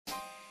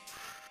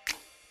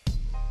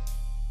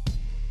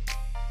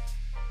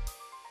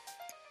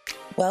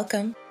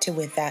Welcome to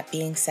With That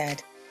Being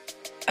Said,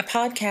 a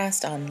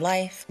podcast on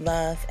life,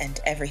 love, and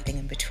everything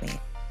in between.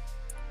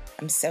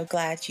 I'm so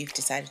glad you've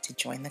decided to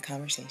join the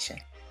conversation.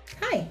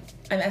 Hi,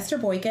 I'm Esther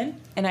Boykin.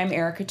 And I'm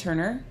Erica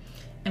Turner.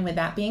 And with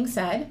that being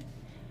said,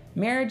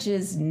 marriage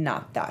is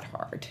not that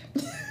hard.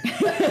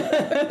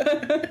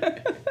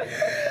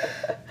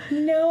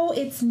 No,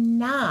 it's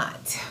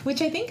not.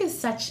 Which I think is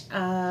such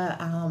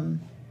a...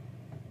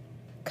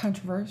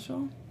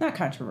 Controversial? Not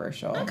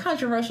controversial. Not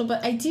controversial,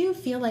 but I do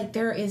feel like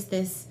there is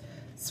this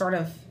sort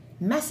of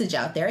message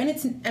out there. And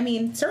it's, I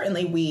mean,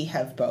 certainly we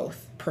have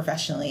both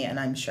professionally, and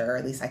I'm sure,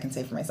 at least I can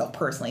say for myself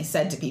personally,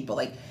 said to people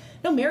like,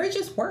 no, marriage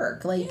is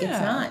work. Like, It's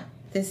not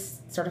this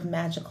sort of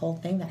magical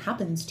thing that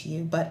happens to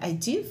you. But I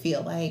do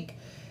feel like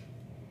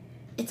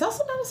it's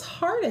also not as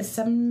hard as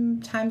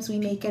sometimes we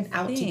make it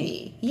out to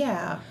be.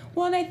 Yeah.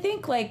 Well, and I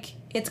think, like,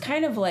 it's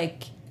kind of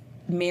like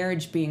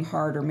marriage being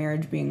hard or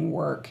marriage being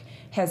work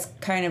has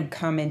kind of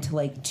come into,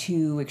 like,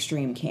 two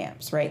extreme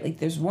camps, right? Like,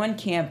 there's one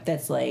camp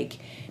that's like,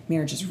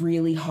 marriage is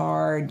really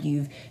hard.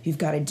 You've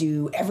got to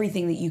do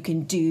everything that you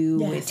can do.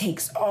 Yes. It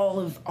takes all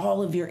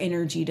of your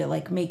energy to,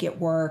 like, make it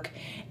work.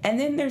 And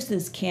then there's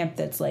this camp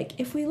that's like,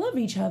 if we love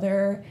each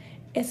other,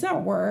 it's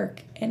not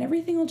work, and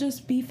everything will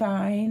just be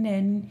fine.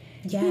 And,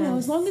 you know,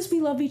 as long as we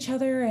love each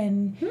other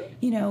and,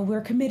 you know, we're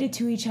committed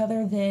to each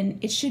other, then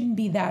it shouldn't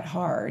be that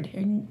hard,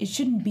 and it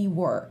shouldn't be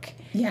work.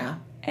 Yeah.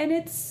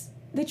 And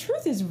the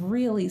truth is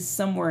really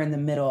somewhere in the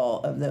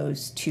middle of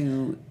those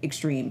two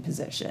extreme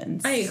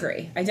positions. I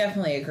agree. I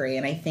definitely agree.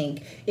 And I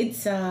think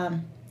it's,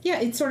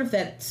 it's sort of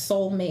that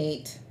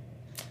soulmate.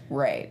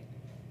 Right.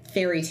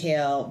 Fairy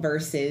tale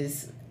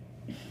versus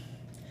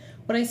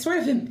what I sort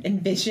of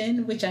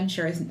envision, which I'm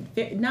sure is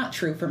not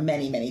true for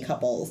many, many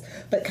couples,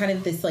 but kind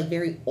of this, like,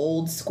 very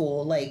old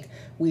school, like,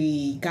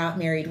 we got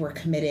married, we're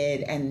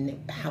committed,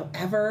 and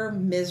however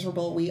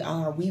miserable we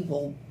are, we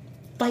will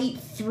fight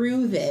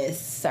through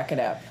this. Suck it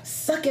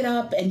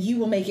up, and you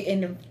will make it.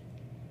 And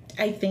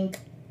I think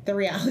the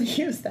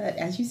reality is that,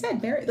 as you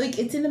said, marriage, like,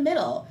 it's in the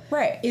middle.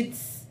 Right.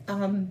 It's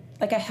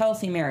like a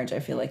healthy marriage, I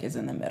feel like, is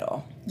in the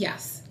middle.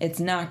 Yes.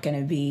 It's not going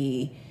to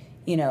be,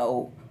 you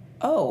know,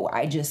 oh,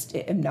 I just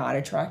am not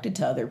attracted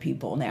to other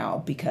people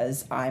now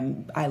because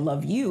I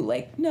love you.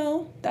 Like,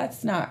 no,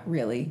 that's not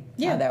really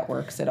how that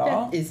works at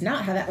all. That is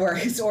not how that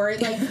works. Or,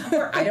 like,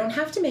 or I don't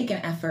have to make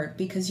an effort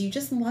because you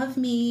just love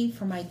me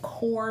for my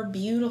core,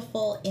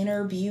 beautiful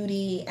inner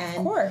beauty. And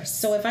of course.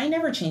 So if I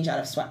never change out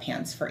of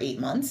sweatpants for 8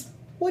 months,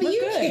 what do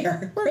you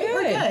care? We're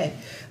good.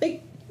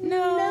 Like,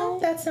 no,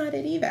 that's not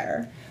it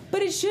either.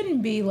 But it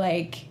shouldn't be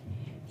like,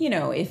 you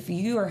know, if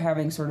you are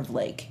having sort of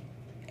like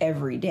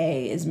every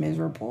day is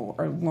miserable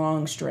or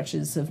long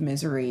stretches of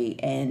misery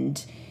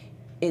and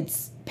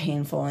it's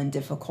painful and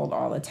difficult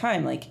all the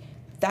time, like,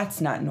 that's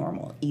not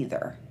normal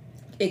either.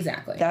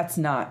 Exactly. That's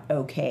not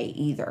okay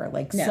either.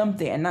 Like,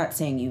 something, I'm not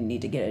saying you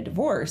need to get a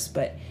divorce,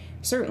 but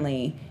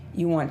certainly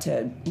you want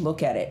to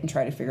look at it and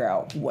try to figure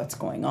out what's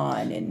going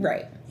on. And,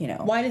 you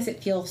know. Why does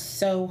it feel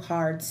so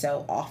hard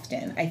so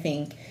often, I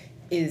think,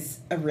 is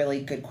a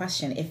really good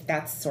question, if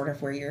that's sort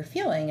of where you're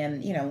feeling.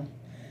 And, you know,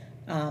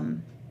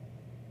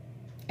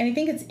 and I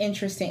think it's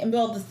interesting. And,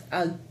 well,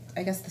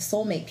 I guess the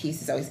soulmate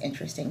piece is always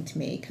interesting to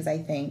me because I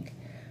think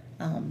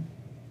I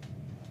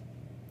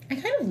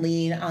kind of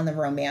lean on the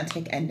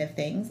romantic end of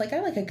things. Like,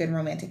 I like a good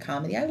romantic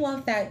comedy. I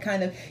love that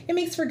kind of, it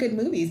makes for good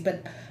movies,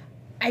 but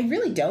I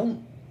really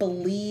don't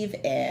believe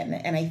in,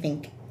 and I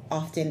think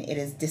often it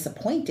is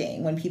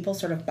disappointing when people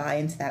sort of buy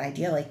into that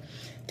idea, like,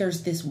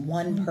 there's this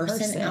one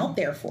person out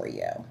there for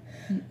you.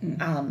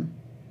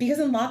 Because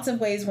in lots of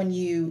ways,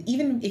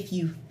 even if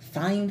you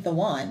find the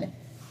one,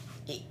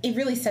 it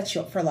really sets you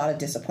up for a lot of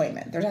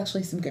disappointment. There's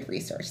actually some good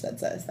research that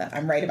says that.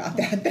 I'm right about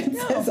that.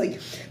 Says, like,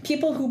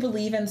 people who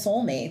believe in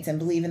soulmates and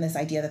believe in this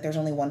idea that there's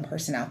only one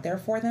person out there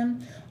for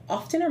them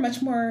often are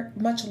much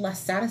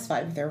less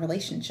satisfied with their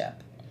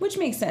relationship. Which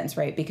makes sense,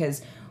 right?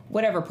 Because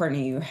whatever partner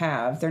you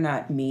have, they're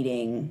not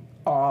meeting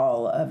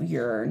all of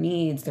your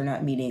needs. They're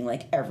not meeting,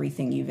 like,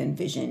 everything you've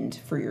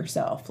envisioned for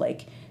yourself.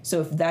 Like,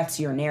 so if that's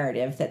your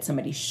narrative, that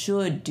somebody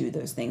should do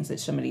those things, that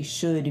somebody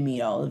should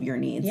meet all of your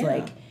needs,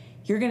 like,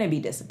 you're going to be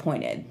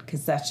disappointed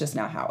because that's just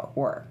not how it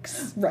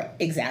works. Right,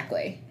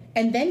 exactly.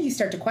 And then you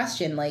start to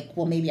question, like,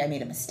 well, maybe I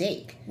made a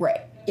mistake.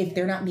 Right. If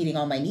they're not meeting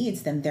all my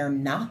needs, then they're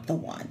not the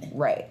one.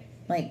 Right.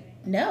 Like,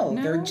 no,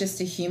 they're just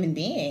a human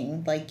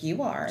being like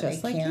you are.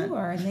 Just like you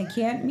are. And they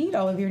can't meet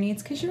all of your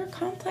needs because you're a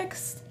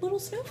complex little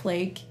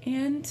snowflake.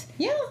 And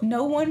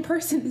no one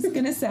person is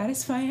going to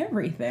satisfy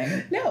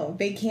everything. No,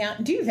 they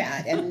can't do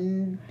that.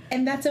 And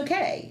that's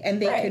okay.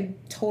 And they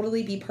could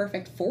totally be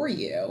perfect for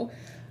you.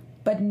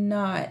 But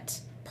not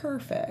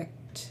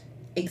perfect.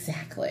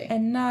 Exactly.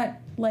 And not,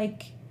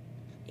 like,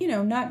 you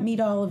know, not meet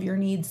all of your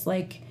needs,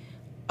 like,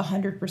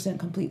 100%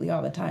 completely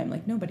all the time.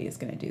 Like, nobody is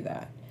going to do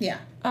that. Yeah.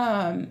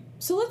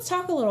 So let's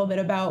talk a little bit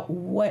about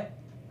what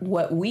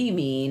we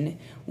mean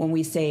when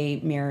we say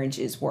marriage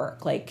is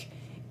work. Like,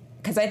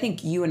 because I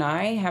think you and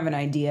I have an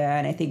idea,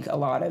 and I think a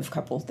lot of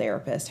couple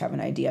therapists have an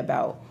idea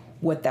about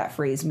what that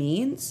phrase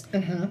means.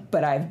 Mm-hmm.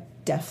 But I've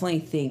definitely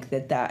think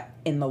that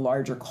in the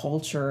larger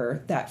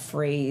culture, that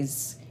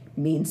phrase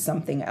means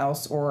something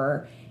else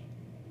or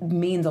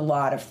means a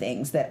lot of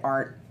things that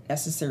aren't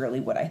necessarily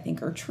what I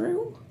think are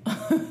true.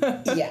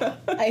 Yeah,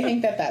 I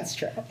think that's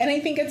true. And I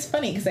think it's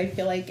funny because I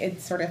feel like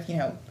it's sort of,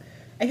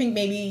 I think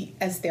maybe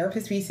as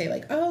therapists we say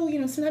like, oh,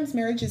 sometimes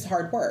marriage is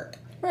hard work.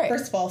 Right.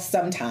 First of all,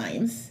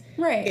 sometimes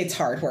right. it's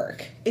hard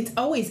work. It's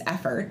always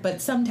effort,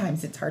 but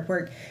sometimes it's hard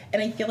work. And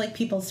I feel like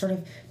people sort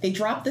of, they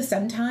drop the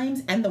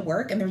sometimes and the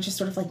work and they're just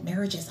sort of like,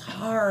 marriage is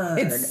hard.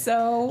 It's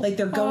so like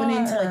they're going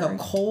into like a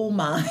coal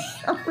mine.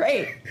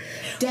 Right.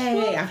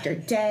 Day after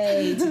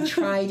day to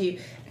try to,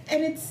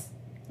 and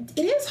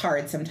it is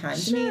hard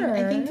sometimes. Sure. I mean,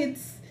 I think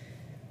it's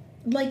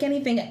like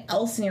anything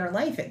else in your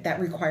life that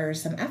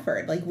requires some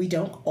effort. Like we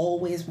don't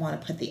always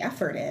want to put the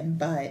effort in,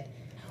 but...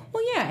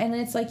 Well, yeah, and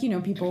it's like,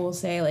 people will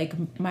say,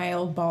 like, my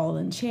old ball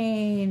and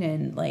chain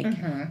and, like,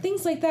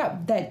 things like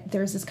that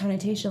there's this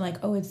connotation like,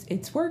 oh,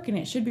 it's work and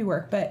it should be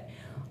work. But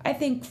I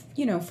think,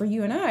 for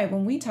you and I,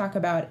 when we talk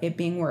about it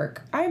being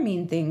work, I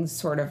mean things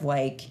sort of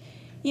like,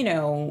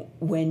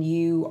 when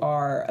you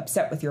are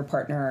upset with your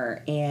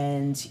partner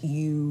and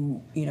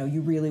you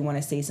really want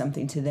to say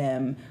something to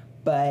them,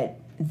 but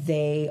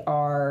they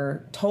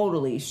are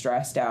totally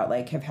stressed out,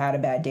 like have had a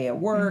bad day at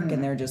work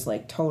and they're just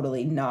like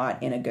totally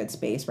not in a good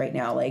space right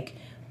now. Like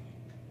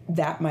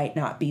that might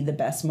not be the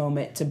best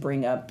moment to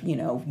bring up,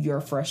 your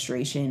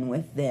frustration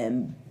with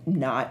them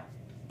not,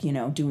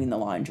 doing the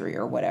laundry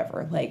or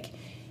whatever. Like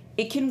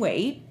it can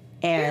wait,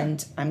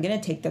 and I'm going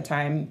to take the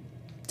time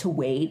to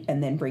wait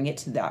and then bring it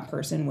to that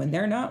person when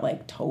they're not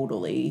like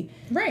totally,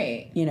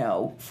 right,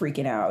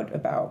 freaking out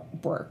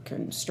about work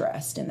and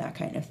stressed and that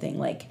kind of thing.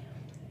 Like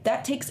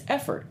that takes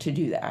effort to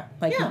do that.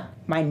 Like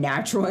my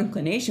natural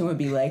inclination would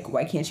be like,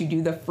 why can't you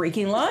do the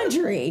freaking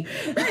laundry?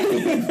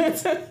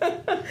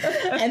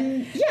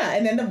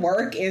 and then the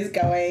work is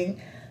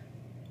going,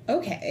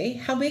 okay,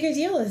 how big a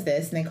deal is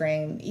this? And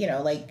agreeing,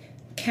 like,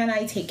 can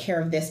I take care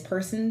of this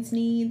person's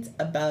needs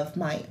above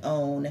my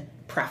own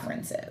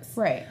preferences?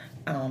 Right.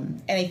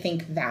 And I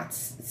think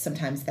that's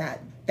sometimes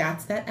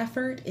that's that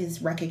effort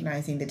is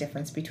recognizing the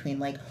difference between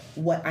like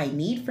what I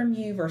need from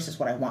you versus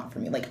what I want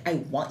from you. Like I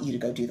want you to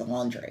go do the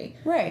laundry.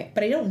 Right.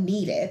 But I don't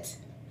need it.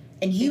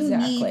 And you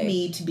need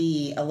me to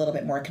be a little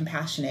bit more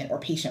compassionate or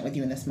patient with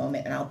you in this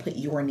moment, and I'll put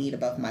your need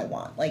above my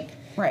want. Like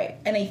right.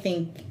 And I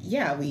think,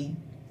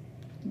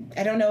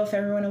 I don't know if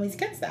everyone always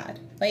gets that.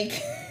 Like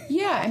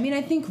yeah, I mean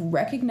I think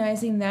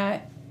recognizing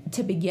that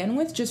to begin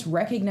with, just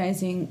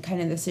recognizing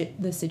kind of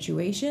the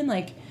situation,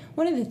 like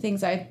one of the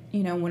things I,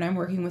 when I'm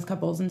working with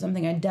couples and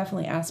something I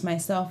definitely ask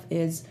myself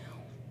is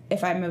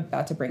if I'm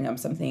about to bring up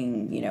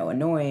something,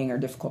 annoying or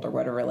difficult or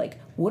whatever, like,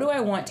 what do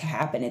I want to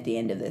happen at the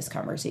end of this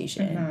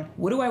conversation? Mm-hmm.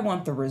 What do I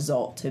want the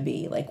result to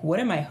be? Like, what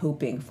am I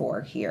hoping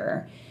for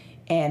here?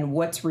 And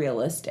what's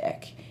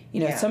realistic?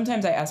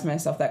 Sometimes I ask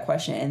myself that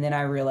question and then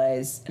I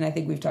realize, and I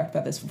think we've talked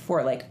about this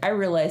before, like, I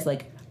realize,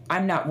 like,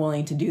 I'm not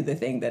willing to do the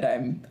thing that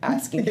I'm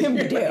asking him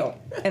to do.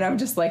 And I'm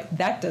just like,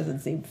 that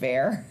doesn't seem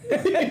fair.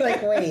 You're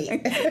like,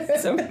 wait.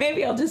 So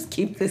maybe I'll just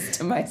keep this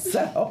to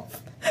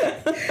myself.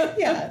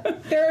 Yeah.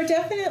 There are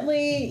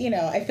definitely,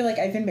 I feel like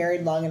I've been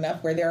married long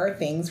enough where there are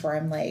things where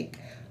I'm like,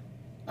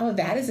 oh,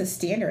 that is a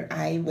standard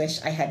I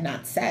wish I had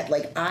not set.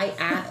 Like,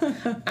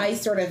 I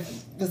sort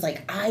of was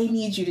like, I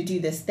need you to do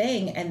this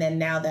thing. And then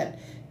now that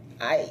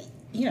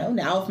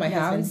now if my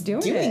husband's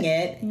doing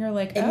it, and you're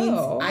like, it means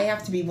I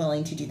have to be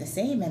willing to do the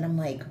same. And I'm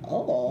like,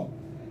 oh,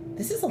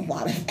 this is a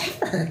lot of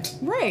effort.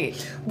 Right.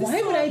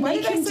 Why would I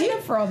make him do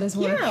it for all this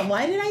work? Yeah,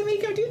 why did I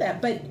make him do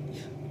that?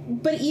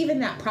 But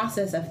even that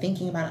process of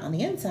thinking about it on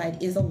the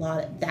inside is a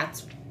lot of,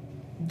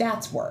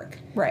 that's work.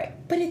 Right.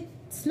 But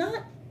it's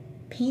not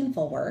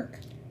painful work.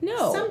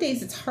 No. Some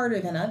days it's harder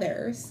than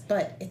others,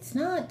 but it's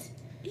not.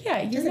 Yeah,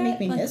 it doesn't make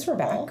me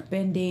miserable. Back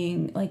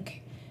bending, like.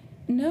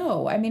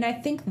 No, I mean, I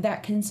think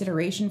that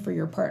consideration for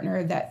your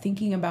partner, that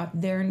thinking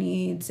about their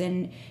needs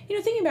and,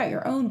 thinking about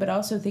your own, but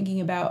also thinking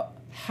about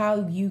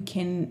how you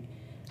can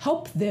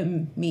help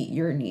them meet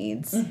your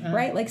needs,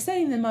 right? Like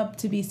setting them up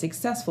to be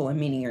successful in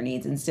meeting your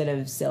needs instead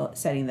of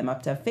setting them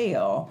up to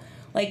fail.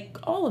 Like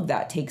all of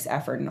that takes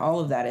effort and all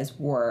of that is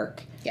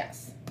work.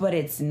 Yes. But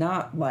it's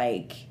not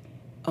like,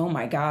 oh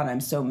my God,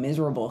 I'm so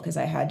miserable because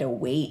I had to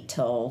wait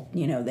till,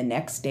 the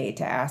next day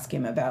to ask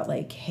him about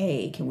like,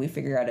 hey, can we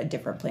figure out a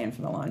different plan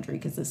for the laundry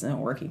because this isn't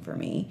working for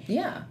me.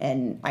 Yeah.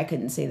 And I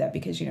couldn't say that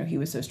because, he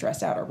was so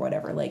stressed out or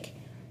whatever. Like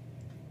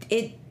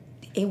it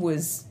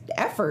was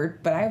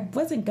effort, but I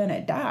wasn't going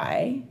to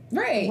die.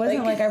 Right. It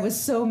wasn't like I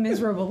was so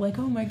miserable, like,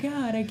 oh my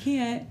God, I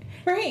can't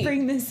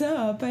bring this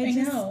up. I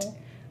know.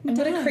 And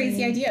what a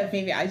crazy idea if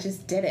maybe I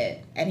just did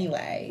it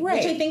anyway. Right.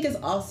 Which I think is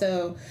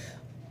also...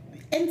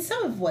 And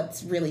some of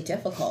what's really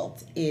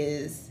difficult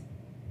is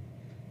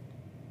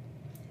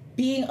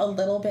being a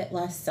little bit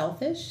less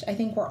selfish. I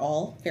think we're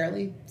all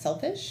fairly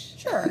selfish.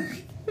 Sure.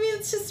 I mean,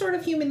 it's just sort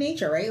of human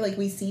nature, right? Like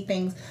we see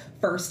things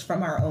first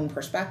from our own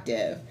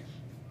perspective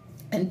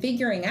and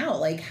figuring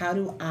out like, how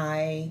do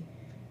I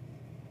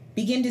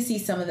begin to see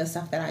some of the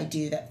stuff that I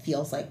do that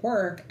feels like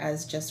work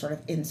as just sort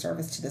of in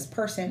service to this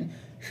person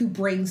who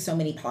brings so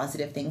many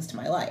positive things to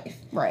my life.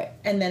 Right.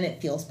 And then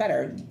it feels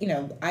better. You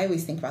know, I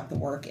always think about the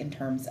work in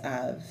terms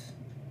of,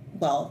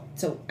 well,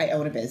 so I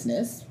own a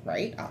business,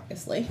 right?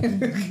 Obviously.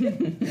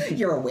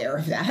 You're aware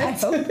of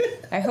that.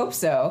 I hope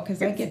so,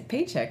 because I get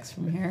paychecks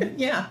from here.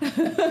 Yeah.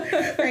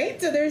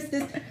 Right? So there's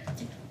this,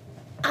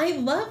 I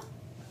love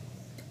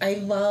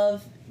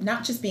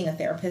not just being a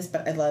therapist,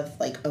 but I love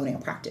like owning a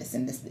practice.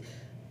 And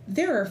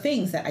there are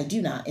things that I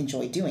do not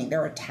enjoy doing.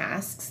 There are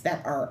tasks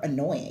that are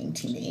annoying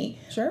to me.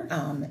 Sure.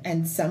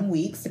 And some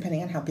weeks,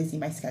 depending on how busy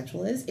my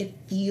schedule is, it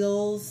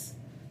feels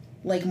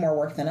like more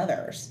work than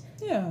others.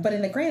 Yeah. But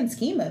in the grand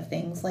scheme of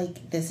things,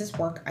 like, this is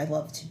work I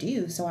love to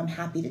do, so I'm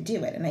happy to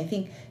do it. And I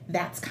think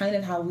that's kind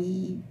of how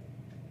we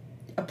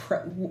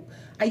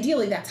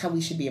ideally that's how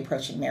we should be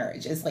approaching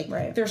marriage, is like,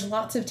 right. There's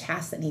lots of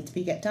tasks that need to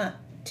get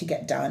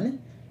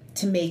done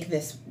to make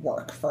this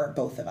work for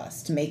both of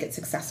us, to make it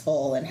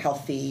successful and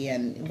healthy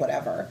and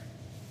whatever.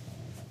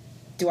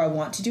 Do I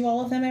want to do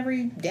all of them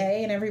every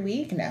day and every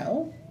week?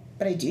 No.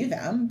 But I do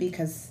them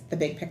because the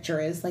big picture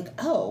is like,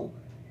 oh,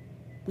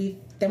 we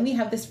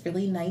have this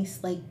really nice,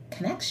 like,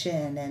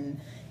 connection, and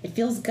it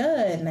feels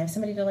good, and I have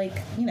somebody to, like,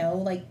 you know,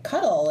 like,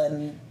 cuddle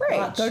and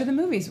watch. Go to the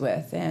movies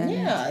with. And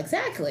yeah,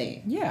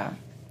 exactly. Yeah.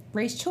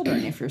 Raise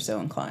children if you're so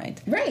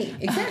inclined. Right,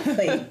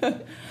 exactly.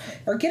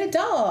 Or get a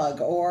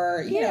dog,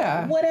 or, you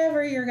know,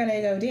 whatever you're going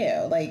to go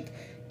do. Like,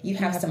 you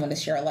have someone to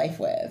share a life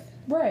with.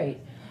 Right.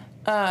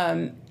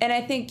 And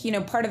I think, you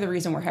know, part of the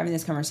reason we're having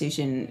this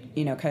conversation,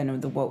 you know, kind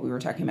of what we were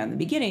talking about in the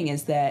beginning,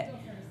 is that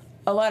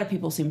a lot of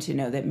people seem to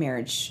know that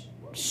marriage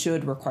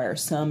should require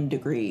some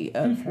degree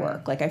of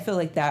work. Like, I feel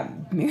like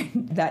that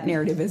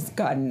narrative has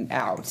gotten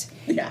out.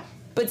 Yeah.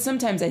 But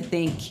sometimes I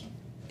think,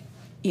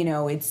 you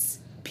know, it's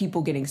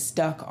people getting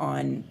stuck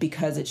on,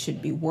 because it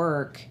should be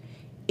work,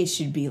 it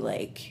should be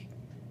like,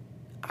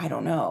 I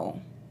don't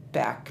know,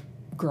 back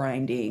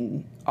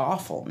grinding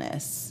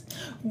awfulness.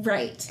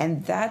 Right.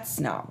 And that's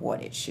not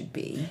what it should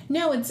be.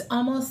 No, it's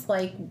almost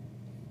like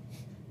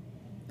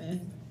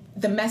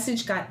the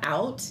message got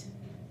out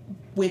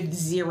with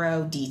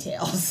zero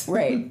details.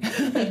 Right.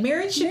 Like,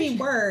 marriage should be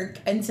work,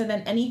 and so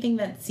then anything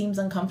that seems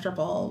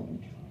uncomfortable,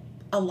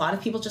 a lot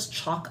of people just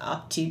chalk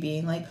up to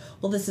being like,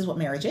 well, this is what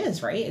marriage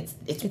is, right?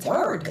 It's work.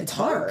 Hard. It's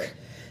hard.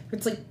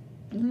 It's like,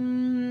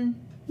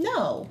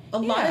 no. A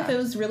lot of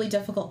those really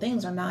difficult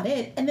things are not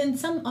it. And then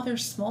some other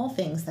small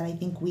things that I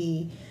think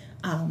we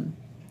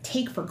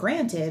take for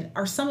granted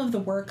are some of the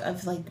work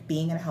of, like,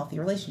 being in a healthy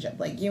relationship.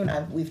 Like, you and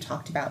I, we've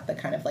talked about the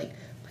kind of, like,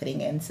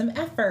 putting in some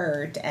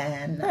effort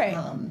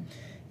and,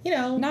 you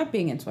know. Not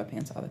being in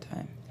sweatpants all the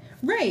time.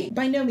 Right.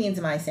 By no means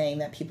am I saying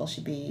that people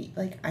should be,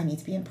 like, I need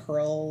to be in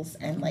pearls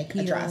and, like,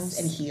 a dress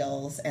and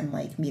heels and,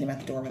 like, meet him at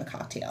the door with a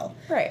cocktail.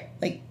 Right.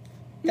 Like,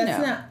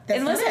 that's not...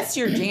 Unless not that's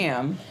your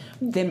jam,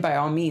 then by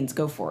all means,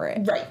 go for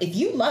it. Right. If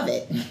you love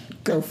it...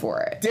 Go for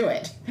it. Do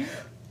it.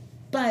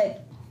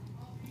 But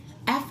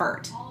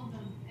effort...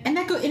 And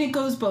it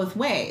goes both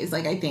ways.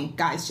 Like, I think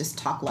guys just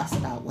talk less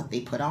about what they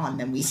put on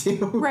than we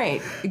do.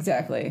 Right,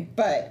 exactly.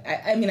 But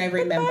I mean, I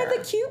remember. But buy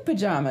the cute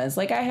pajamas.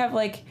 Like, I have,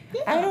 like,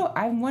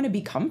 I want to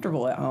be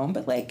comfortable at home,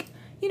 but, like,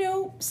 you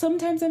know,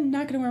 sometimes I'm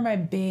not going to wear my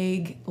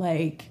big,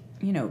 like,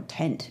 you know,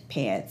 tent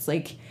pants.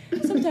 Like,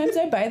 sometimes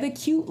I buy the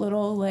cute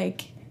little,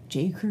 like,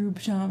 J. Crew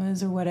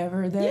pajamas or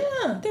whatever.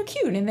 They're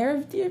cute, and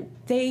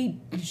they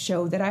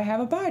show that I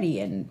have a body,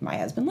 and my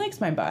husband likes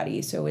my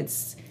body, so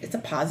it's a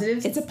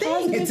positive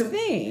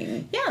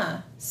thing.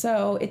 Yeah.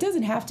 So it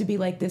doesn't have to be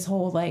like this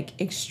whole,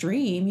 like,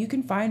 extreme. You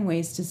can find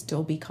ways to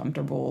still be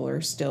comfortable or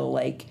still,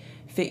 like,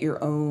 fit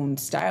your own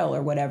style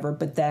or whatever,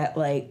 but that,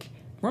 like,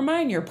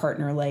 remind your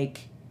partner,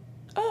 like,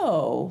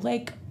 oh,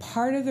 like,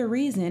 part of the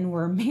reason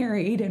we're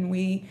married and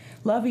we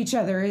love each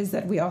other is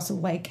that we also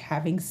like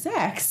having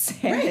sex.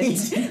 And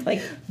right.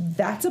 Like,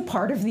 that's a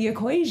part of the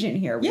equation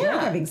here. We like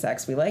having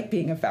sex. We like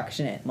being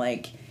affectionate.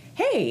 Like,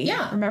 hey,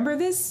 remember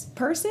this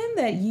person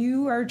that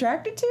you are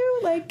attracted to?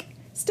 Like,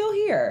 still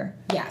here.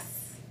 Yes.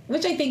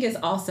 Which I think is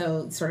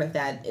also sort of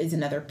is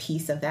another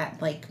piece of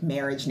that, like,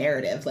 marriage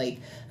narrative. Like,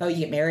 oh, you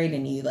get married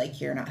and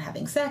you're not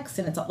having sex,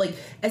 and it's all, like,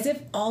 as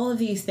if all of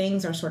these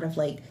things are sort of,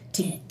 like,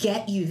 to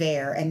get you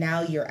there, and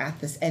now you're at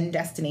this end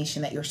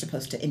destination that you're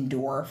supposed to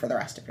endure for the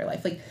rest of your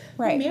life. Like,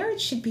 marriage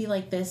should be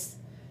like this,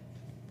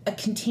 a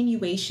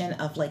continuation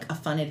of, like, a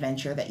fun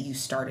adventure that you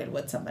started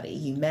with somebody.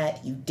 You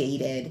met, you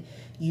dated,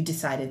 you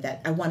decided that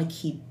I want to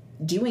keep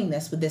doing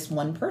this with this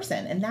one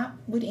person. And that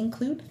would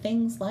include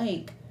things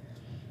like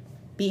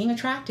being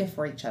attractive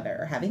for each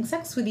other, having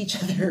sex with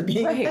each other,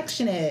 being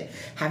affectionate,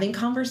 having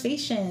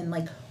conversation.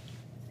 Like,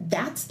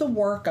 that's the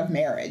work of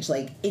marriage.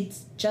 Like,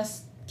 it's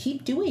just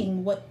keep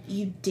doing what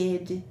you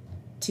did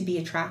to be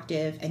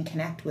attractive and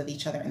connect with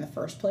each other in the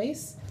first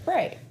place.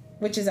 Right.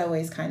 Which is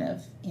always kind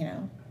of, you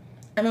know,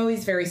 I'm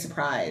always very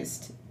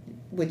surprised,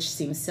 which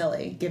seems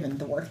silly given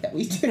the work that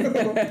we do,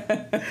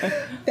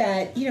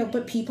 that, you know,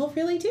 but people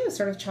really do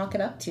sort of chalk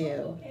it up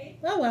to,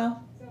 oh,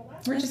 well,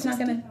 we're just not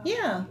gonna,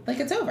 like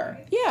it's over.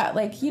 Yeah,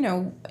 like,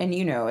 and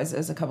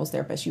as a couples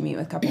therapist, you meet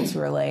with couples who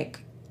are like,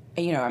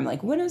 I'm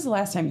like, when was the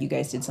last time you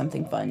guys did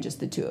something fun, just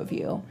the two of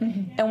you?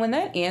 Mm-hmm. And when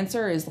that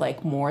answer is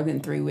like more than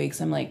 3 weeks,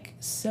 I'm like,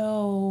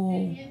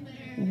 so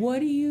what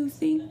do you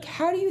think?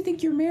 How do you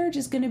think your marriage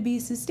is going to be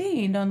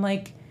sustained on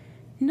like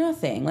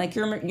nothing? Like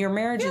your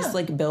marriage is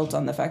like built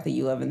on the fact that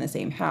you live in the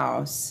same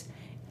house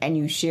and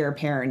you share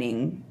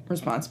parenting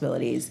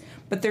responsibilities,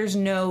 but there's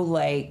no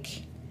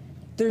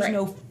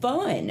no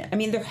fun. I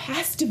mean, there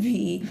has to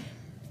be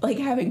like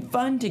having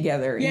fun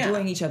together,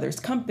 enjoying each other's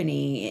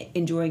company,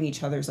 enjoying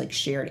each other's like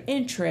shared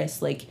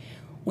interests. Like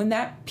when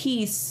that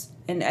piece,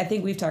 and I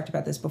think we've talked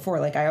about this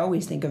before, like I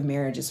always think of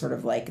marriage as sort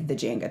of like the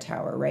Jenga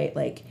tower, right?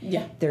 Like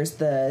there's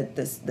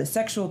the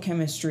sexual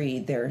chemistry,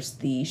 there's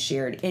the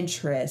shared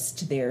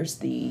interest, there's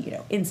the,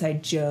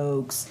 inside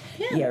jokes,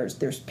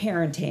 there's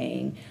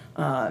parenting.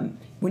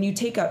 When you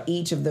take out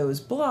each of those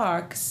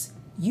blocks,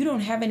 you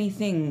don't have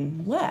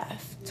anything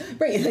left.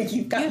 Right, like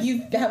you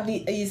have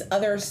these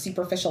other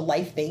superficial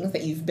life things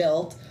that you've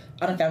built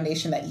on a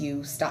foundation that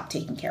you stopped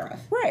taking care of.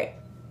 Right.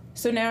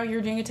 So now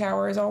your Jenga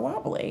tower is all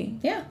wobbly.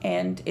 Yeah.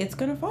 And it's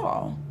going to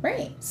fall.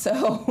 Right.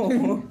 So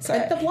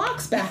put the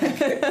blocks back.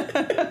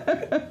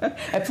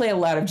 I play a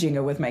lot of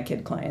Jenga with my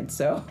kid clients,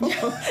 so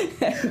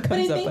that but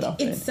I comes up think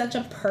often. it's such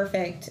a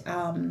perfect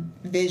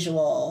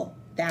visual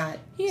that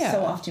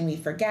so often we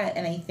forget,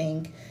 and I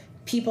think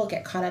people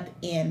get caught up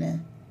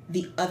in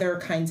the other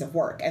kinds of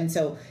work, and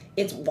so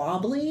it's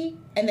wobbly,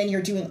 and then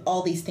you're doing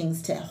all these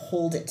things to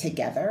hold it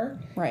together,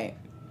 right?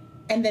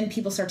 And then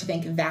people start to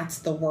think that's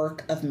the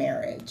work of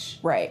marriage,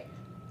 right?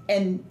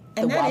 And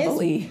that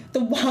wobbly. Is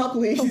the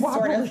wobbly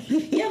sort of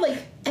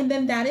and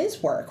then that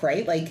is work,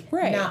 right? Like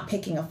not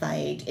picking a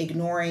fight,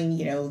 ignoring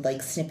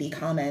like snippy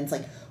comments,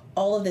 like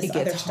all of this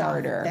other stuff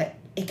harder. That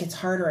it gets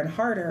harder and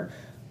harder.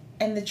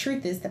 And the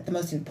truth is that the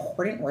most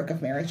important work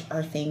of marriage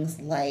are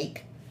things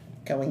like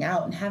going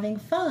out and having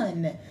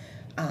fun,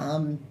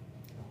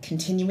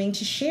 continuing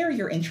to share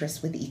your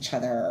interests with each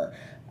other,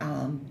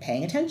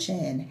 paying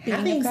attention,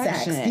 having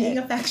sex, being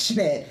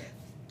affectionate.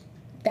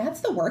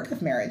 That's the work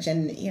of marriage.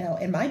 And,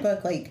 in my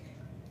book, like,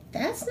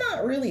 that's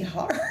not really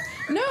hard.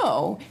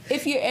 No. I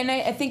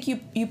think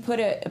you put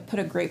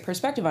a great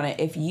perspective on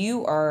it. If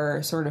you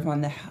are sort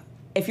of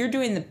if you're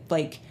doing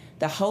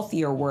the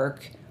healthier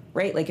work,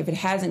 right? Like if it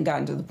hasn't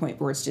gotten to the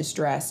point where it's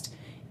distressed,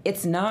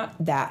 it's not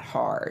that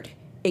hard.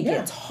 It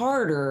gets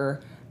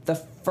harder the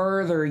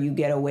further you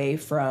get away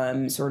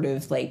from sort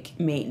of like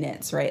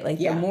maintenance, right? Like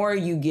the more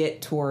you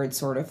get towards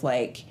sort of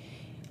like,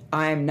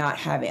 I'm not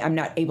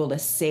able to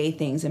say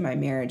things in my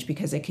marriage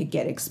because it could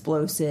get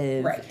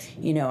explosive. Right.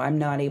 I'm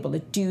not able to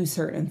do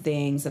certain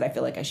things that I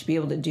feel like I should be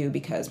able to do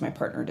because my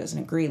partner doesn't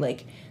agree.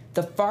 Like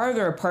the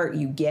farther apart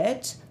you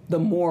get, the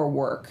more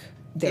work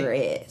there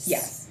is.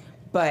 Yes.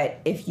 But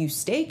if you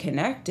stay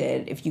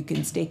connected, if you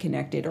can stay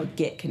connected or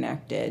get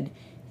connected,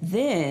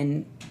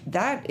 then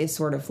that is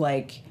sort of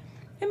like,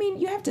 I mean,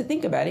 you have to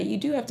think about it. You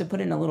do have to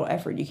put in a little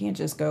effort. You can't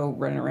just go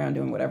running around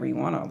doing whatever you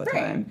want all the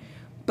time.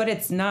 But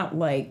it's not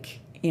like,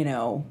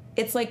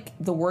 it's like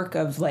the work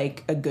of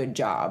like a good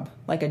job.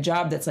 Like a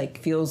job that's like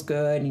feels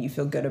good and you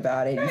feel good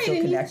about it. And you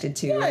feel connected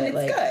to it. And it's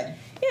like, good.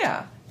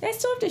 Yeah. I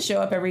still have to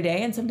show up every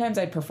day and sometimes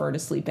I'd prefer to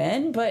sleep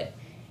in, but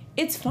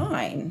it's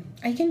fine.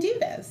 I can do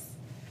this.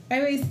 I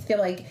always feel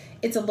like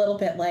it's a little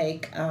bit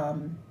like,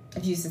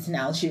 I've used this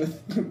analogy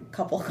with a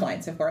couple of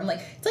clients before. I'm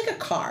like, it's like a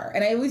car.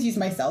 And I always use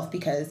myself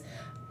because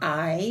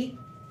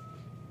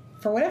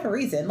for whatever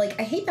reason, like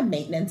I hate the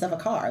maintenance of a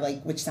car,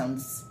 like, which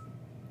sounds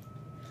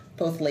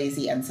both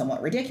lazy and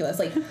somewhat ridiculous.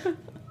 Like,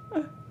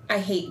 I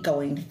hate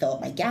going to fill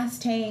up my gas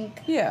tank.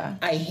 Yeah.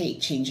 I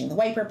hate changing the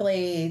wiper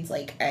blades.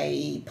 Like,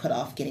 I put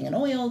off getting an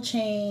oil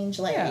change,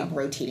 like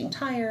rotating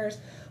tires.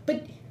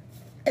 But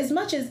as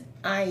much as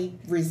I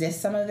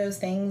resist some of those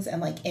things,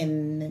 and like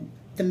in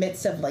the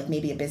midst of like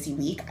maybe a busy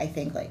week, I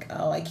think like,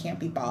 oh, I can't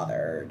be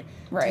bothered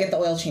to get the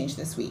oil change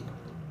this week.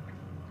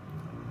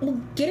 Well,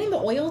 getting the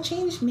oil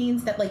change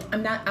means that like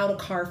I'm not out of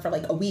car for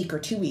like a week or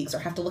 2 weeks or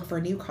have to look for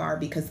a new car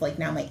because like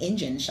now my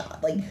engine's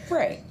shot. Like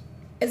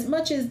as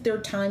much as there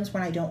are times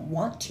when I don't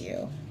want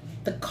to,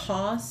 the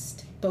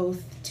cost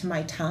both to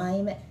my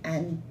time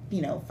and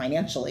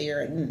financially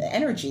or the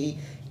energy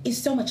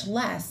is so much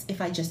less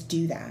if I just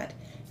do that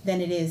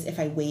than it is if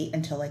I wait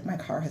until like my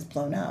car has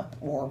blown up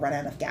or run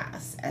out of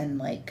gas and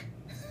like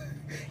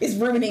is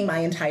ruining my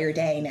entire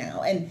day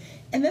now.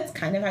 And that's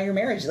kind of how your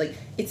marriage is. Like,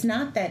 it's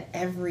not that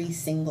every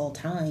single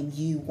time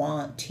you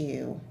want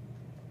to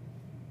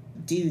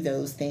do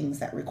those things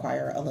that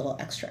require a little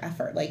extra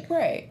effort. Like,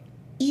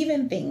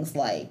 even things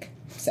like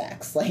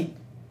sex, like,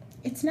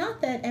 it's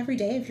not that every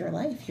day of your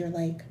life you're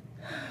like,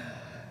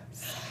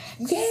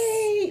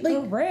 yay!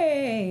 Like,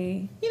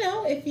 hooray!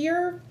 If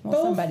you're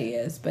both, somebody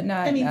is, but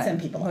not. I mean, some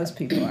people. Most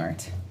people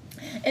aren't.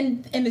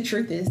 And the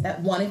truth is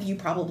that one of you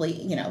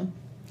probably,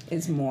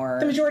 is more.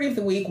 The majority of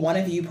the week, one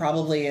of you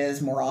probably is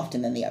more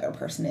often than the other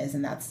person is,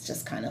 and that's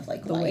just kind of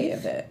like the way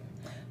of it.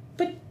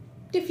 But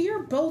if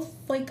you're both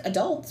like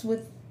adults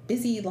with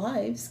busy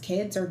lives,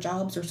 kids or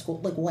jobs or school,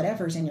 like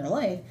whatever's in your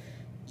life,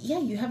 yeah,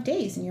 you have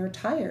days and you're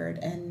tired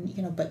and,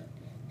 you know, but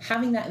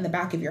having that in the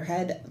back of your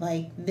head,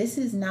 like, this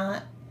is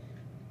not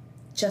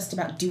just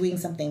about doing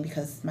something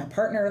because my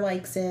partner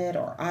likes it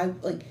or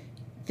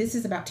this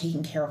is about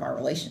taking care of our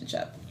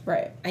relationship.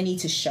 Right. I need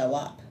to show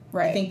up.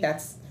 Right. I think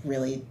that's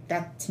really,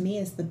 that to me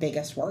is the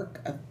biggest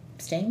work of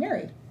staying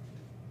married.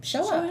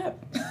 Show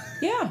up.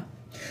 Yeah.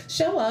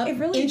 Show up. It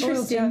really boils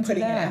interested down in to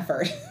putting in that.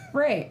 effort.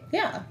 Right.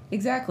 Yeah.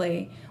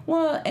 Exactly.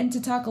 Well, and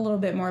to talk a little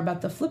bit more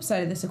about the flip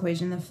side of this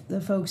equation,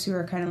 the folks who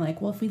are kind of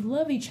like, well, if we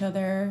love each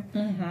other,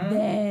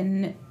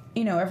 then,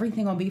 you know,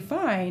 everything will be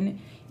fine.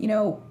 You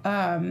know,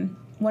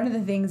 one of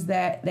the things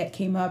that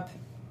came up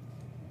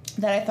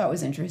that I thought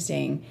was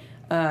interesting,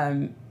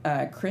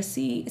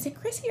 Chrissy, is it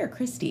Chrissy or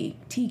Christy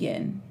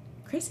Teigen?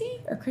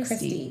 Chrissy or Christy?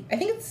 Christy. I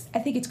think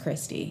it's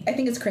Christy. I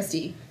think it's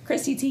Christy.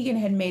 Christy Teigen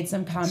had made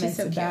some comments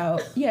so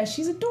about, yeah,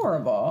 she's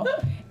adorable.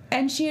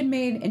 And she's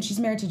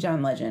married to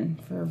John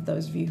Legend, for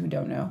those of you who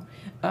don't know.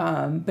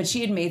 But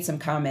she had made some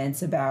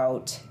comments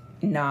about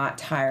not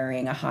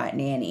hiring a hot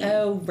nanny.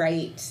 Oh,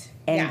 right.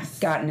 And yes.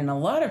 gotten in a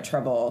lot of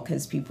trouble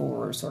because people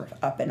were sort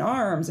of up in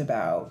arms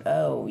about,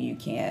 oh, you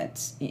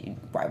can't,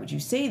 why would you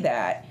say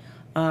that?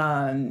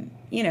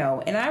 You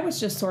know, and I was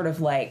just sort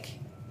of like,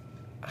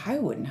 I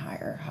wouldn't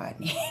hire a hot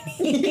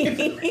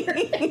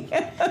nanny.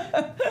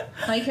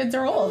 My kids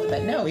are old,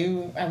 but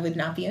no, I would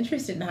not be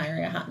interested in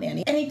hiring a hot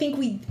nanny. And I think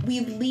we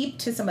leap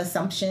to some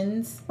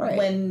assumptions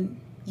when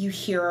you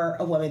hear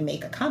a woman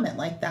make a comment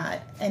like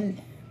that.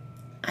 And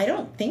I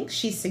don't think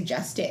she's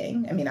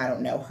suggesting, I mean, I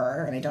don't know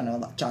her and I don't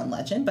know John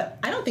Legend, but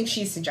I don't think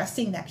she's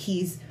suggesting that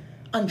he's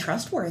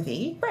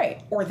untrustworthy.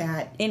 Right. Or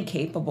that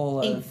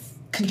incapable of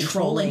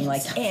controlling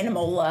like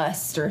animal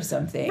lust or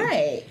something.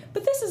 Right.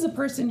 But this is a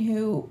person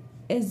who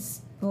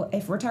is,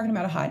 if we're talking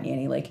about a hot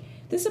nanny, like,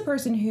 this is a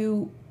person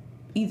who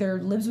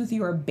either lives with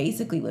you or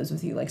basically lives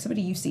with you, like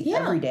somebody you see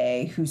every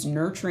day who's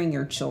nurturing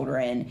your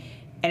children.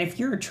 And if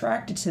you're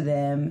attracted to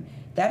them,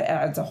 that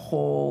adds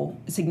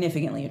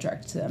significantly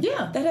attracted to them.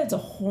 Yeah. That adds a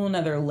whole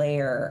nother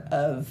layer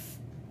of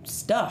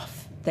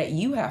stuff that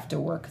you have to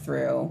work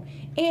through.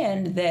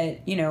 And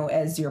that, you know,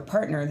 as your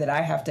partner, that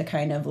I have to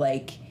kind of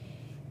like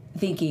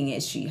thinking,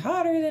 is she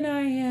hotter than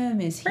I am?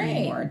 Is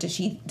he more? Does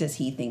he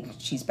think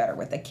she's better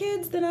with the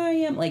kids than I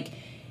am? Like,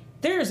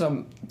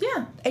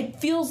 it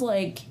feels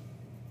like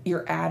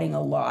you're adding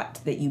a lot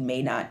that you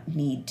may not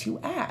need to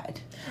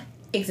add.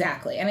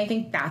 Exactly. And I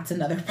think that's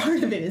another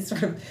part of it, is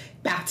sort of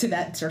back to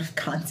that sort of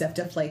concept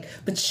of like,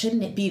 but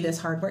shouldn't it be this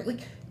hard work?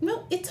 Like,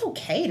 no, it's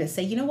okay to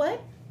say, you know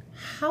what?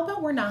 How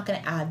about we're not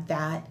going to add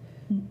that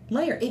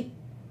layer?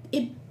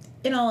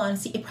 In all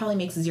honesty, it probably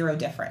makes zero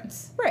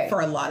difference for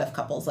a lot of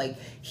couples. Like,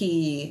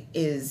 he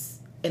is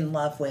in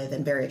love with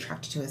and very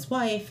attracted to his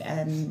wife,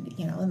 and,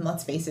 you know, and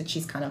let's face it,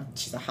 she's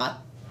a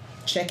hot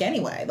chick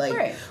anyway.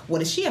 Like, what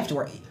does she have to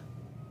worry?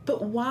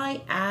 But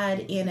why add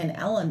in an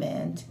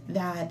element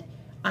that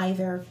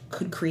either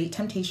could create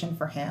temptation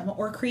for him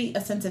or create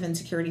a sense of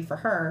insecurity for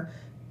her,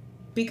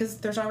 because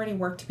there's already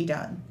work to be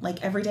done.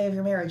 Like, every day of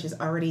your marriage is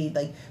already,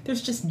 like,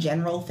 there's just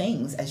general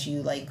things as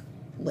you, like,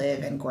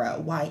 live and grow.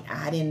 Why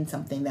add in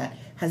something that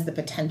has the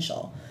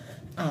potential?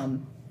 I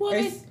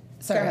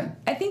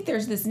think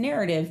there's this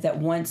narrative that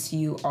once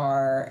you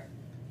are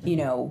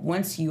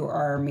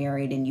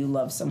married and you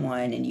love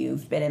someone and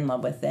you've been in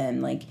love with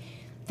them, like,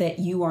 that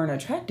you aren't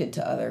attracted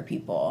to other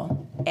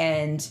people.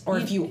 Or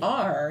if you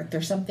are,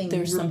 there's something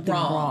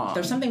wrong.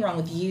 There's something wrong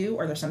with you,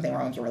 or there's something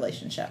wrong with your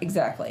relationship.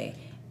 Exactly.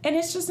 And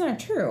it's just not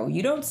true.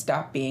 You don't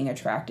stop being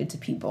attracted to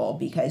people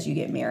because you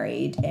get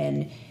married.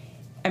 And,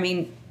 I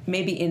mean,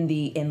 maybe in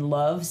the in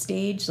love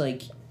stage,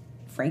 like,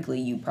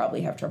 frankly, you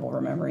probably have trouble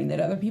remembering that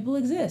other people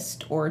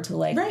exist, or to,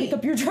 like, pick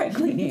up your dry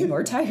cleaning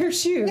or tie your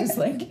shoes.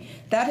 Like,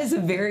 that is a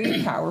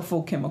very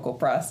powerful chemical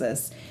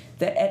process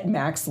that at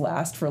max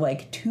lasts for,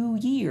 like, 2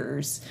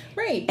 years.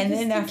 Right. And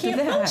then after you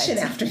can't function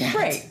after that.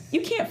 Right.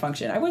 You can't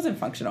function. I wasn't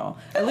functional.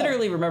 I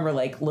literally remember,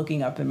 like,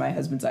 looking up in my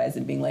husband's eyes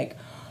and being like,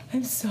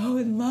 I'm so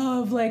in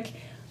love. Like,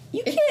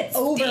 you can't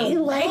stay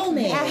like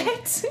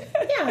that.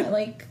 Yeah,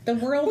 like, the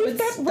world would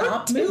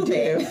stop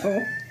moving.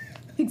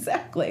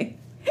 Exactly.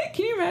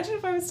 Can you imagine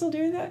if I was still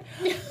doing that?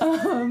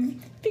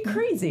 Be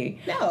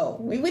crazy. No,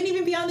 we wouldn't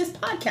even be on this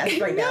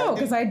podcast right now. No,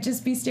 because I'd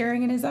just be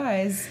staring in his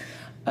eyes.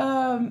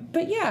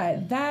 But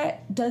yeah,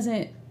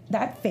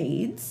 that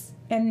fades,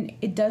 and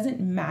it doesn't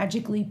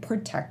magically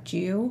protect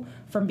you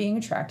from being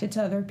attracted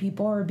to other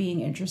people or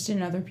being interested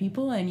in other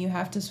people. And you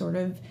have to sort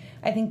of,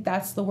 I think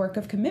that's the work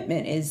of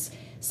commitment, is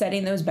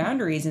setting those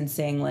boundaries and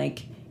saying,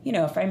 like, you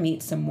know, if I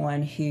meet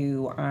someone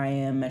who I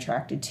am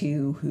attracted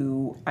to,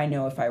 who I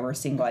know if I were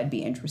single I'd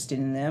be interested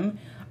in them,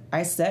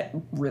 I set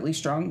really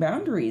strong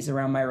boundaries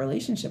around my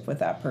relationship with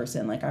that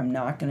person. Like, I'm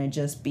not going to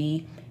just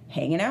be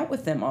hanging out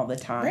with them all the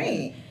time.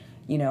 Right.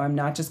 You know, I'm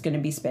not just going to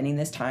be spending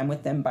this time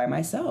with them by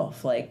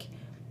myself. Like,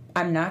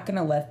 I'm not going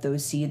to let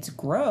those seeds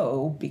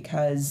grow,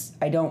 because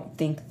I don't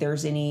think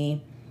there's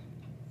any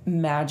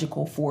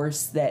magical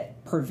force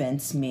that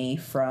prevents me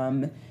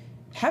from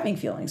having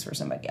feelings for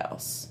somebody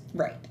else.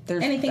 Right.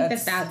 And I think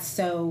that's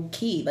so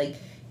key. Like,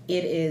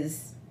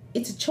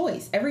 it's a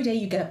choice. Every day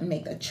you get up and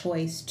make a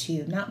choice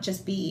to not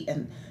just be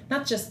and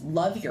not just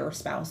love your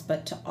spouse,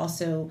 but to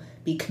also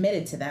be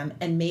committed to them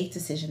and make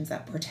decisions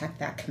that protect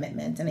that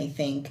commitment. And I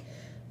think,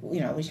 we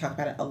talk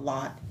about it a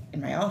lot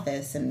in my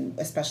office, and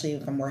especially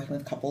if I'm working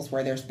with couples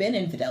where there's been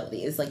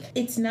infidelity, is like,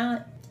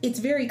 it's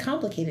very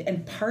complicated.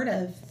 And part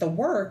of the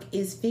work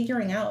is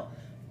figuring out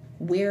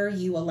where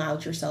you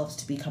allowed yourselves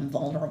to become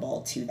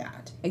vulnerable to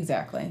that.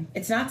 Exactly.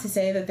 It's not to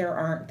say that there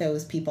aren't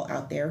those people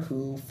out there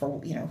who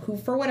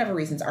for whatever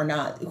reasons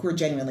who are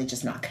genuinely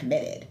just not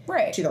committed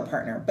to their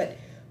partner. But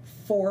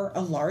for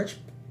a large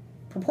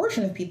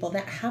proportion of people,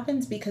 that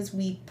happens because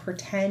we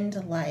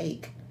pretend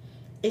like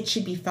it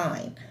should be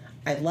fine.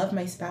 I love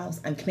my spouse,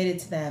 I'm committed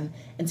to them,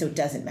 and so it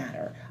doesn't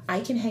matter.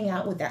 I can hang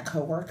out with that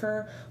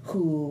coworker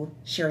who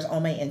shares all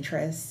my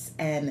interests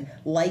and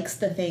likes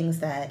the things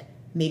that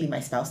maybe my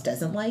spouse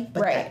doesn't like,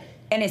 but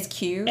and is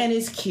cute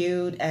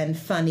and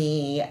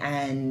funny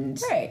and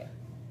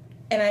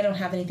and I don't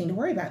have anything to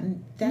worry about.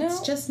 And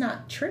that's just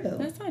not true.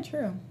 That's not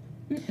true.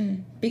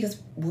 Because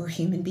we're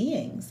human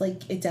beings.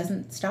 Like, it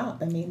doesn't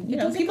stop. I mean,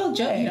 people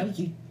joke.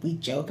 We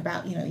joke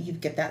about you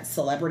get that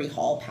celebrity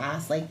hall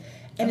pass, like,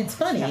 and it's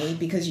funny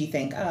because you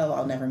think, oh,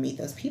 I'll never meet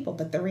those people,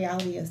 but the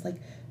reality is, like,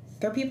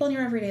 there are people in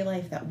your everyday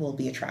life that will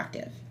be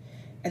attractive,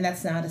 and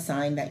that's not a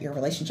sign that your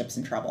relationship's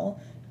in trouble.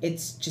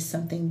 It's just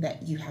something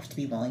that you have to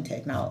be willing to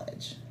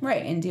acknowledge.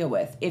 Right, and deal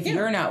with. If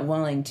you're not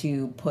willing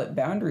to put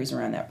boundaries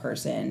around that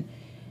person,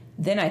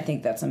 then I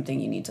think that's something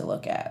you need to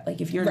look at. Like,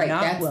 if you're not willing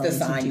to do that. That's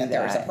the sign that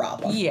there's a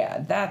problem.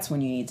 Yeah, that's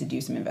when you need to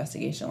do some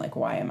investigation. Like,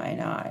 why am I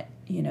not,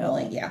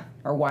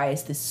 Or why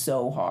is this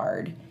so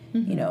hard,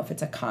 if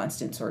it's a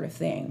constant sort of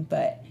thing.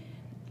 But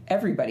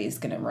everybody's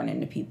going to run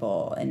into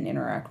people and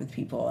interact with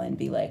people and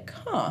be like,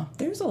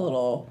 there's a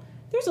little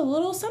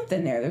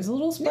something there. There's a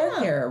little spark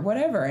there or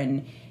whatever.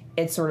 And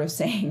it's sort of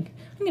saying,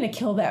 I'm going to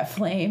kill that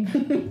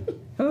flame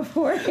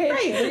before it...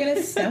 Right, we're going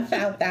to snuff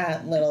out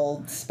that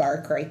little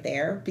spark right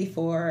there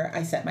before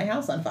I set my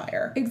house on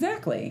fire.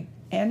 Exactly.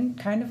 And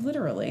kind of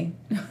literally.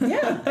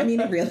 Yeah, I mean,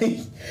 it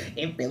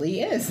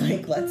really is.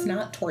 Like, let's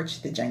not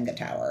torch the Jenga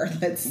tower.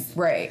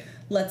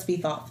 Let's be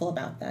thoughtful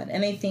about that.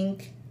 And I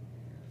think,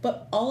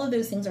 but all of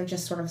those things are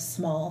just sort of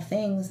small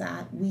things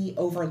that we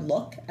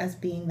overlook as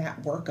being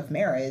that work of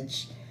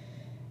marriage.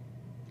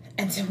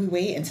 And so we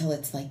wait until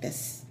it's like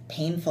this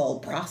painful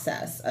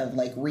process of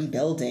like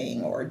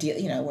rebuilding or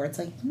where it's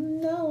like,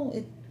 no,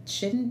 it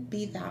shouldn't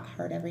be that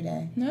hard every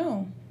day.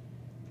 No.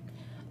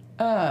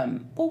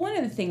 Well, one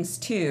of the things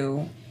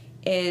too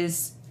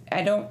is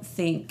I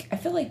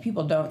feel like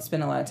people don't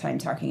spend a lot of time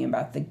talking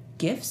about the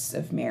gifts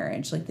of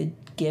marriage, like the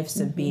gifts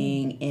of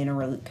being in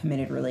a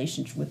committed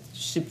relationship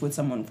with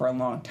someone for a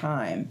long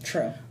time.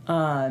 True.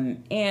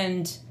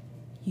 And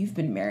you've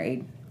been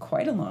married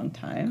quite a long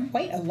time.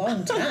 Quite a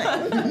long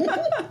time.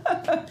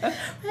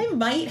 I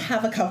might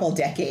have a couple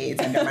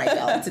decades under my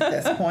belt at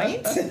this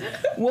point.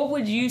 What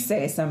would you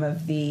say some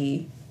of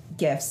the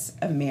gifts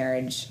of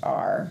marriage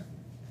are?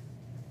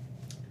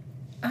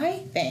 I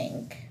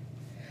think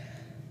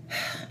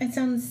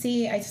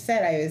I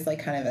said I was like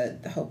kind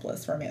of a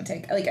hopeless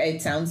romantic. Like,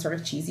 it sounds sort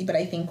of cheesy, but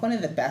I think one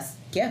of the best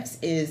gifts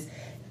is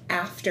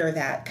after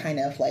that kind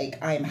of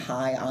like I'm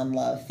high on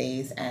love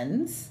phase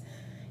ends,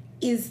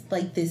 is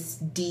like this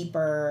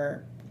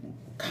deeper,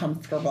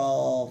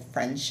 comfortable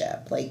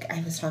friendship. Like,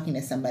 I was talking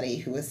to somebody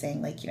who was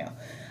saying, like,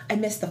 I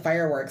miss the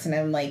fireworks, and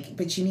I'm like,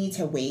 but you need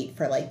to wait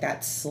for like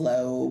that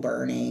slow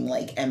burning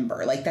like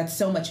ember. Like, that's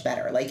so much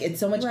better. Like, it's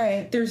so much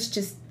there's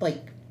just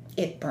like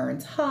it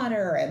burns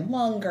hotter and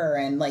longer,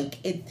 and like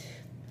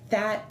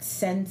that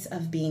sense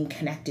of being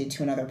connected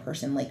to another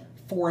person, like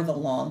for the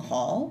long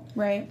haul.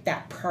 Right.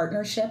 That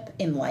partnership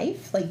in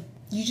life, like,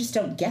 you just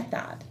don't get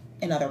that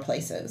in other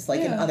places,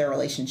 like in other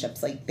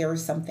relationships. Like, there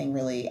was something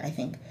really, I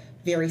think,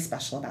 very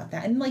special about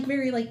that, and like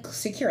very like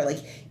secure.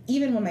 Like,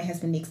 even when my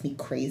husband makes me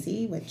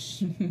crazy,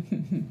 which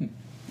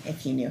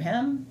if you knew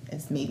him,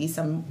 is maybe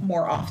some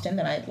more often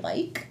than I'd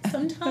like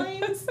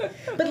sometimes.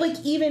 But like,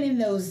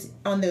 even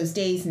on those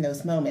days and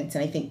those moments,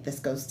 and I think this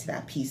goes to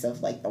that piece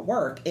of like the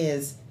work,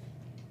 is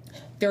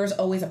there's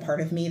always a part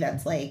of me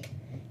that's like,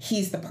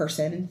 he's the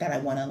person that I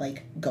want to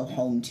like go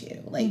home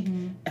to. Like,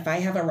 if I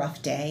have a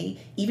rough day,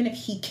 even if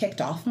he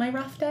kicked off my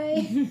rough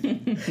day,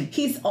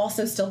 he's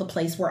also still the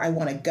place where I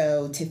want to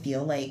go to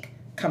feel like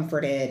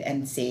comforted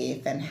and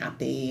safe and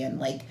happy. And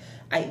like,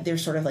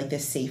 there's sort of like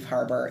this safe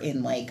harbor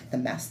in like the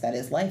mess that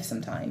is life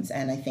sometimes.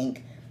 And I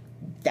think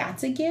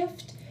that's a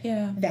gift.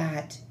 Yeah.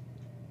 That,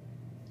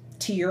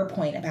 to your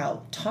point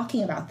about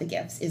talking about the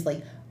gifts, is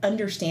like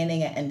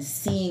understanding it and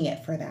seeing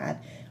it for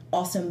that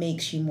also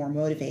makes you more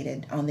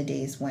motivated on the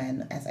days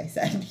when, as I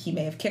said, he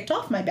may have kicked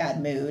off my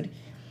bad mood,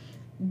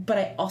 but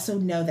I also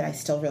know that I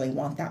still really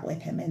want that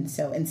with him. And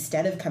so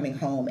instead of coming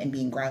home and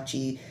being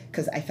grouchy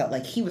because I felt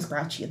like he was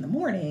grouchy in the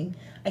morning,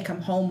 I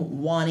come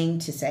home wanting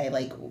to say,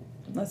 like,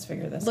 let's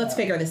figure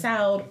this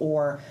out,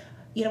 or,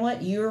 you know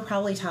what, you're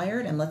probably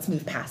tired and let's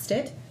move past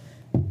it.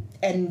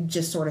 and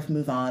just sort of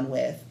move on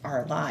with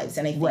our lives.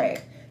 And I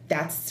think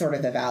that's sort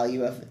of the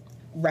value of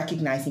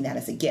recognizing that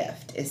as a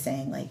gift, is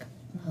saying like,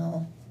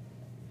 well,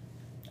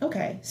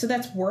 okay, so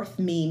that's worth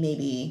me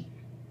maybe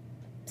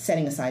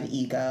setting aside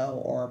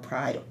ego or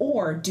pride,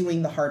 or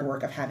doing the hard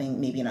work of having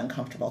maybe an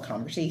uncomfortable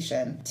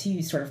conversation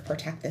to sort of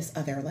protect this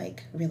other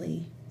like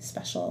really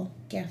special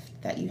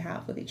gift that you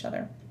have with each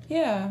other.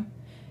 Yeah.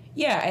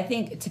 Yeah, I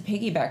think to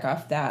piggyback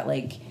off that,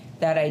 like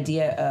that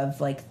idea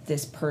of like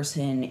this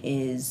person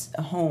is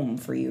a home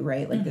for you,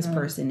 right? Like this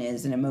person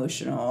is an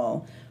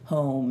emotional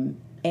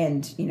home,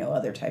 and, you know,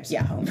 other types of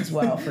home as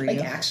well for you.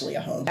 Like actually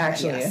a home.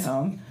 Actually a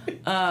home.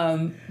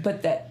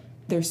 But that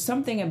there's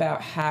something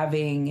about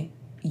having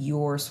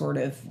your sort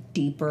of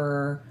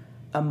deeper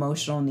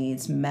emotional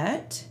needs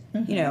met,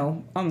 you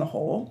know, on the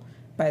whole,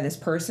 by this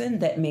person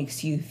that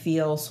makes you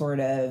feel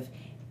sort of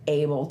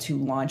able to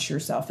launch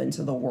yourself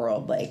into the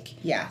world, like,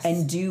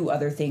 and do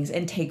other things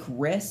and take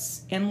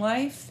risks in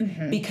life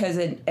because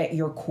at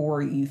your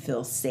core you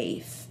feel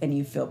safe and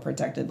you feel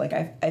protected. Like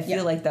I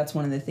feel like that's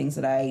one of the things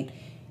that I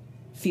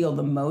feel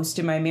the most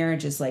in my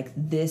marriage, is like,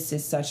 this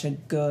is such a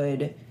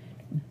good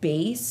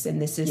base,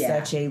 and this is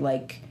such a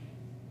like,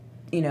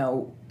 you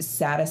know,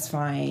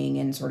 satisfying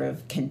and sort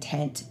of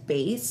content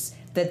base,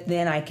 that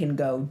then I can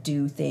go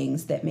do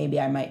things that maybe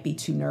I might be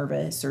too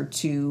nervous or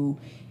too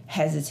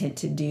hesitant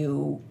to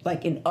do,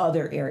 like in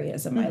other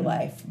areas of my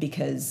life,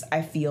 because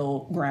I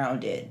feel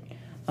grounded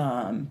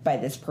by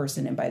this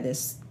person and by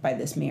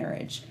this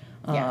marriage.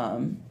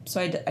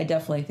 So I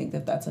definitely think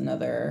that that's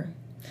another.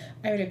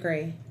 I would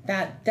agree.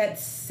 That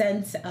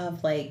sense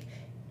of like,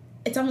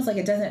 it's almost like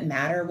it doesn't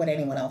matter what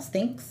anyone else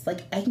thinks.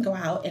 Like I can go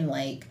out and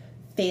like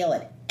fail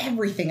at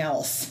everything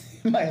else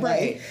in my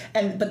life,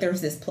 but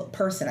there's this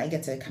person I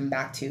get to come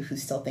back to who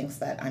still thinks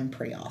that I'm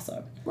pretty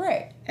awesome,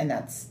 right? And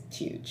that's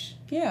huge.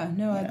 Yeah,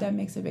 no, that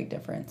makes a big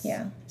difference.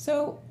 Yeah,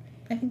 so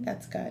I think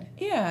that's good.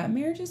 Yeah,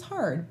 marriage is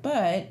hard,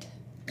 but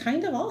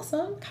kind of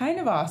awesome.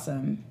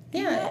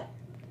 Yeah, not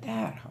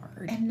that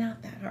hard, and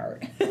not that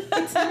hard.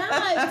 It's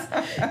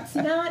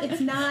not. It's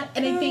not.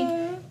 And I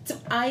think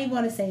I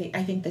want to say,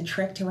 I think the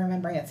trick to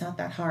remembering it's not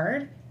that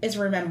hard is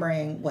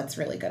remembering what's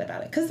really good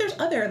about it. Because there's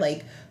other,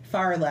 like,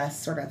 far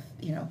less sort of,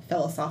 you know,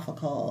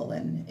 philosophical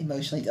and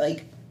emotionally,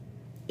 like,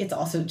 it's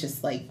also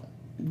just, like,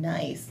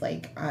 nice.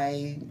 Like,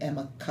 I am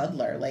a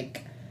cuddler.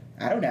 Like,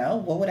 I don't know,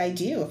 what would I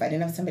do if I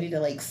didn't have somebody to,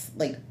 like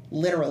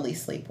literally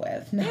sleep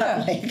with?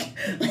 Not,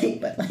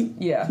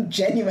 but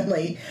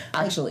genuinely.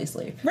 Actually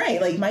sleep.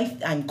 Right. Like,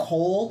 I'm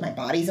cold. My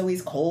body's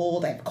always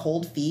cold. I have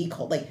cold feet.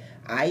 Like,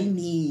 I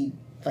need,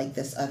 like,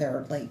 this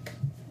other, like...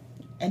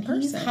 And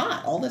he's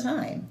hot all the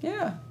time.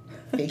 Yeah.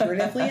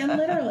 Figuratively and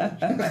literally.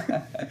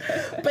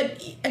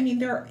 But, I mean,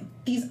 there are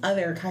these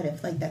other kind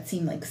of, like, that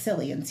seem, like,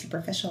 silly and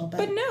superficial.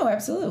 But no,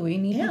 absolutely. We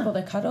need people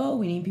to cuddle.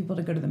 We need people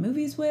to go to the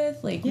movies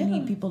with. Like, we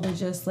need people to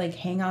just, like,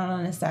 hang out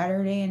on a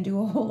Saturday and do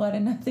a whole lot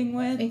of nothing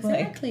with.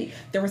 Exactly. Like,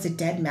 there was a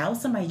dead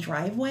mouse on my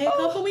driveway a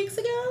couple weeks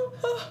ago.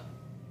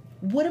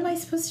 What am I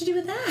supposed to do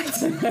with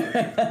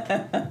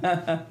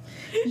that?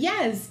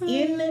 Yes,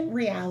 in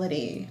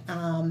reality.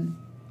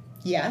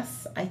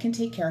 Yes, I can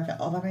take care of it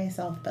all by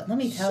myself, but let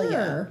me tell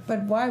you.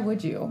 But why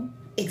would you?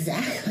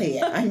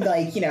 Exactly. I'm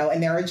like, you know,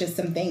 and there were just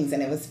some things,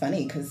 and it was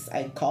funny because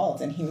I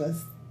called, and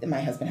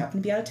my husband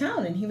happened to be out of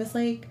town, and he was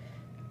like,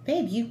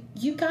 babe,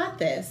 you got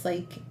this.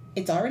 Like,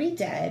 it's already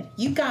dead.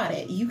 You got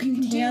it. You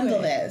can handle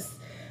this.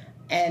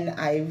 And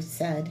I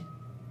said,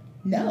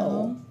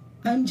 no.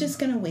 I'm just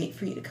going to wait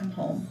for you to come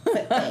home,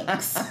 but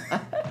thanks.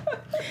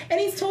 And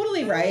he's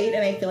totally right,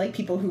 and I feel like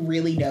people who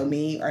really know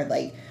me are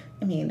like,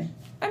 I mean...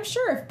 I'm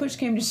sure if push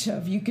came to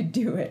shove, you could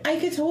do it. I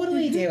could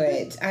totally do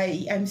it.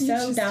 I'm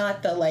so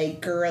not the, like,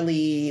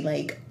 girly,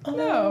 like,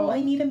 I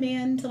need a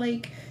man to,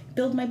 like,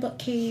 build my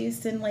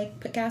bookcase and,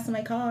 like, put gas in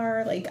my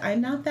car. Like,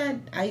 I'm not that.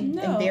 I'm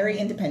very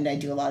independent. I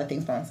do a lot of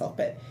things by myself.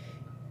 But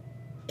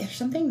there's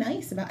something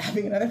nice about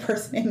having another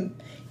person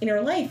in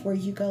your life where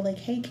you go, like,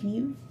 hey, can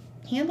you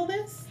handle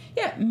this?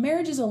 Yeah,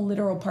 marriage is a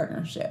literal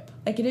partnership.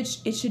 Like,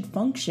 it should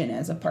function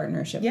as a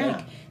partnership. Yeah.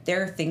 Like,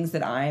 there are things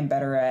that I'm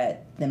better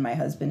at than my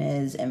husband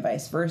is, and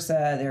vice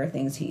versa. There are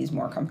things he's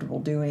more comfortable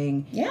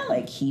doing. Yeah.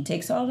 Like, he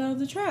takes out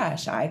the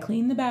trash. I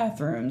clean the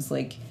bathrooms.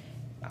 Like,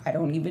 I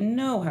don't even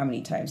know how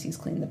many times he's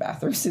cleaned the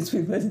bathroom since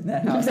we've lived in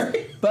that house.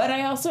 But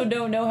I also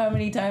don't know how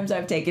many times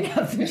I've taken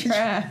out the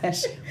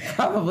trash.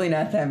 Probably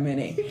not that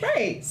many.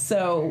 Right.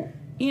 So,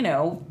 you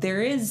know,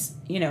 there is,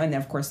 you know, and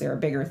then, of course, there are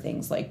bigger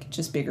things, like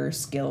just bigger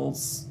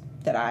skills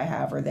that I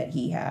have or that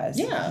he has.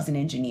 Yeah. He's an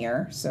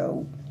engineer,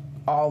 so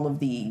all of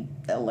the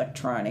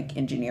electronic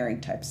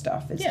engineering type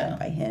stuff is done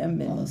by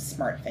him. And all those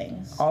smart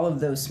things. All of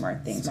those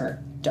smart things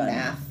are done.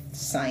 Math,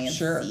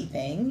 science-y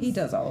things. He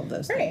does all of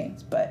those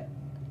things. But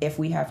if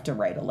we have to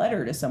write a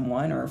letter to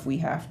someone, or if we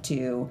have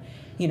to,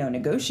 you know,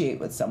 negotiate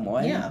with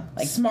someone. Yeah.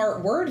 Like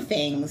smart word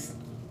things.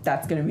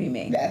 That's going to be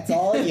me. That's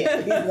all you.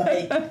 He's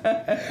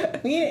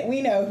like,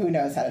 we know who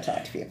knows how to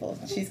talk to people.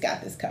 She's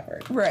got this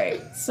covered.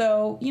 Right.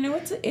 So, you know,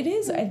 it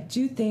is, I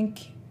do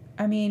think,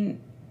 I mean,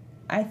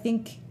 I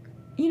think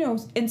you know,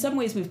 in some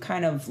ways we've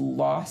kind of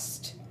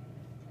lost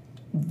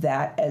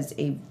that as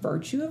a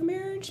virtue of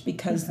marriage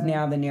because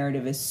now the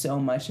narrative is so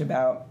much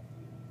about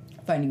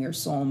finding your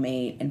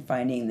soulmate and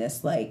finding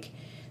this, like,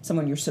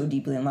 someone you're so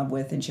deeply in love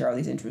with and share all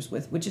these interests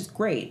with, which is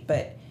great.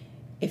 But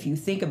if you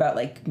think about,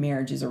 like,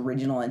 marriage's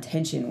original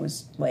intention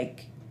was,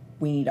 like,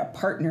 we need a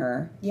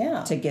partner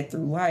to get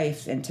through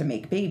life and to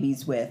make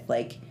babies with,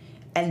 like,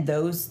 and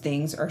those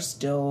things are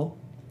still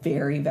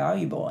very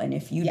valuable. And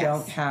if you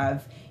don't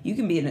have, you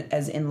can be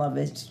as in love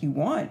as you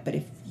want, but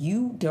if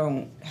you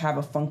don't have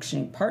a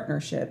functioning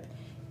partnership,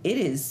 it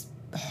is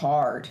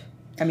hard.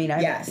 I mean,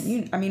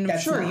 I'm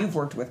sure you've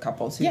worked with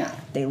couples who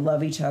they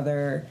love each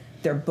other.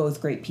 They're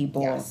both great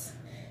people,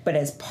 but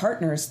as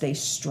partners, they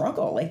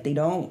struggle. Like, they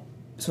don't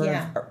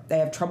they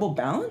have trouble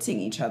balancing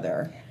each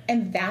other.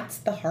 And that's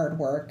the hard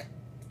work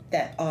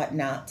that ought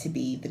not to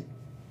be the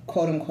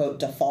quote-unquote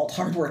default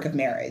hard work of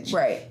marriage.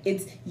 Right.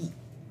 It's,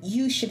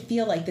 you should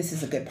feel like this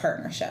is a good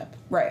partnership.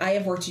 Right. I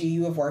have work to do,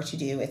 you have work to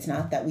do. It's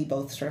not that we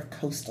both sort of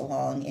coast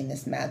along in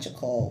this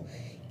magical,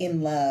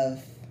 in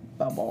love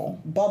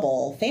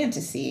bubble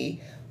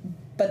fantasy.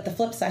 But the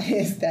flip side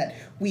is that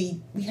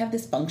we have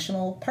this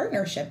functional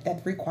partnership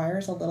that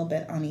requires a little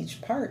bit on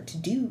each part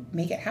to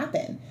make it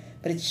happen.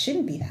 But it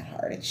shouldn't be that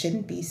hard. It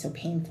shouldn't be so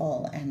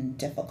painful and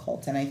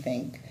difficult. And I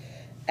think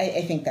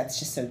that's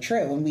just so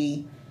true.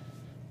 And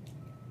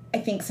I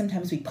think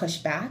sometimes we push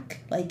back,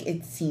 like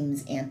it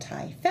seems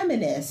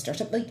anti-feminist or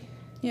something.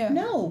 Like,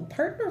 no,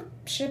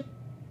 partnership,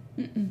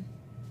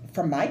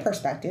 from my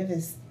perspective,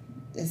 is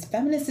as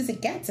feminist as it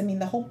gets. I mean,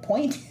 the whole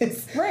point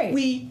is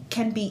we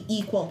can be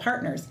equal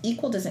partners.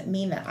 Equal doesn't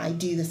mean that I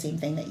do the same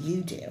thing that you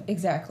do.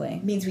 Exactly.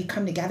 It means we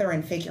come together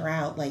and figure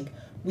out, like,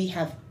 we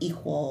have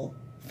equal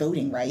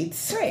voting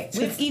rights. Right.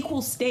 With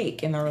equal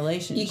stake in the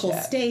relationship. Equal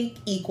stake,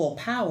 equal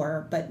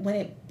power. But when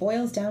it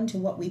boils down to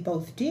what we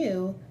both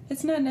do,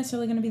 it's not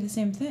necessarily going to be the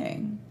same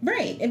thing.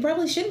 Right. It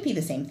probably shouldn't be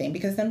the same thing,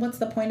 because then what's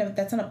the point of,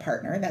 that's not a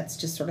partner. That's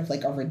just sort of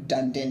like a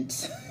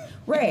redundant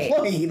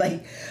employee.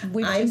 Like,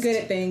 I'm good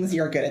at things,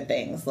 you're good at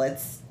things.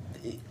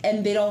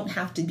 And they don't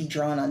have to be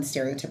drawn on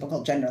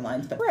stereotypical gender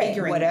lines, but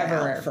figuring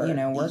whatever out for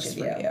works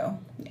for you.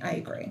 I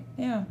agree.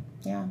 Yeah.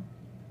 Yeah.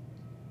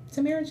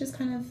 So marriage is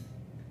kind of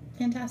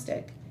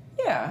fantastic.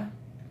 Yeah.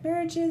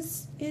 Marriage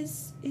is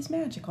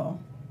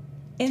magical.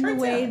 In the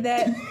way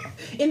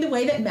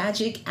that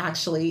magic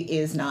actually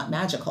is not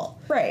magical.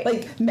 Right.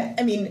 Like,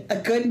 I mean, a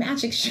good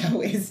magic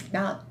show is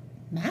not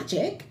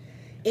magic.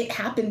 It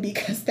happened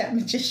because that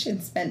magician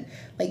spent,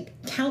 like,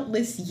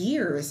 countless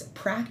years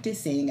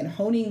practicing and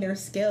honing their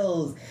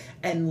skills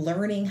and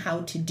learning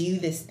how to do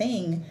this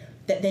thing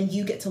that then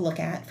you get to look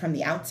at from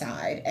the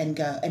outside and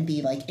go and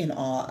be, like, in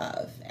awe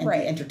of and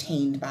be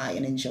entertained by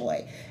and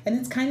enjoy. And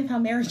that's kind of how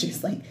marriage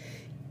is. Like,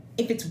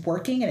 if it's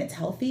working and it's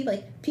healthy,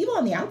 like, people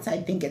on the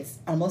outside think it's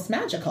almost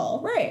magical.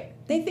 Right.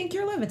 They think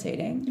you're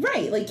levitating.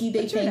 Right. Like,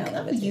 they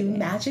think, you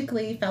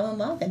magically fell in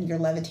love and you're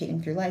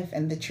levitating through life.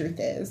 And the truth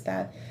is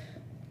that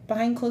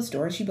behind closed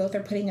doors, you both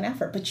are putting in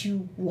effort, but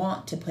you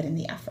want to put in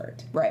the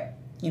effort. Right.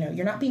 You know,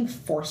 you're not being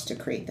forced to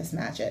create this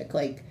magic.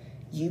 Like,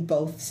 you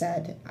both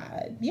said,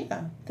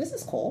 this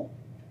is cool.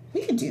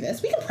 We can do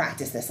this. We can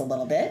practice this a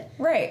little bit.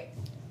 Right.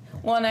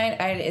 Well,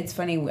 and it's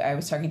funny, I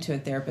was talking to a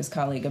therapist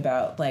colleague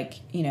about, like,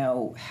 you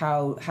know,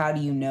 how do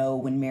you know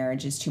when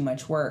marriage is too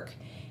much work?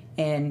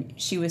 And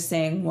she was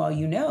saying, well,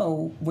 you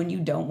know, when you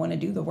don't want to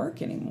do the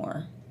work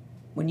anymore.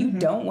 When you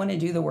don't want to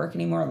do the work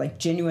anymore, like,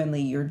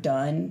 genuinely you're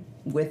done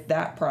with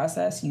that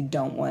process, you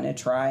don't want to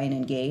try and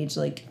engage,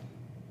 like,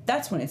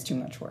 that's when it's too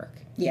much work.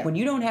 Yeah. When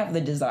you don't have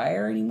the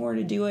desire anymore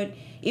to do it,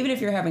 even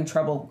if you're having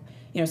trouble,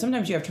 you know,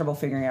 sometimes you have trouble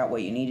figuring out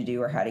what you need to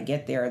do or how to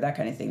get there or that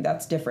kind of thing.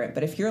 That's different.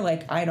 But if you're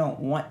like, I don't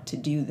want to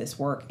do this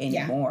work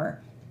anymore,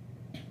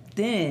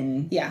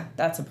 then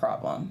that's a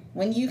problem.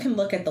 When you can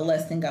look at the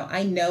list and go,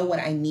 I know what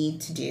I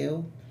need to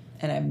do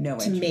and I have no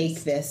interest to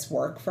make this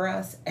work for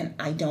us, and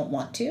I don't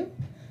want to,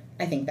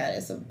 I think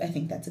that's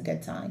a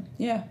good sign.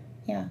 Yeah.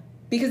 Yeah.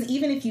 Because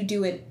even if you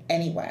do it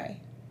anyway.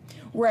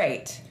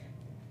 Right.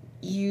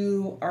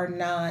 You are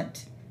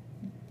not,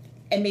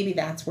 and maybe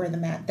that's where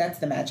that's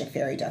the magic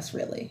fairy dust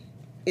really,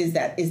 is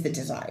the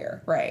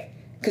desire. Right.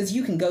 Because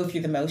you can go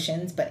through the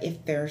motions, but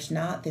if there's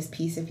not this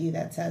piece of you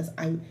that says,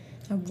 I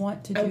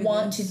want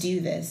to do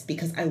this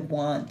because I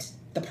want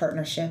the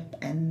partnership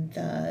and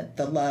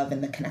the love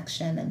and the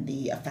connection and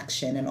the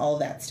affection and all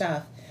that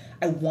stuff,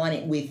 I want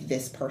it with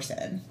this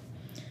person.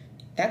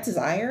 That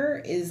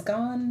desire is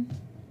gone.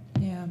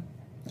 Yeah.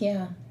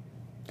 Yeah.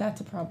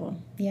 That's a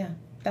problem. Yeah,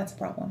 that's a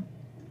problem.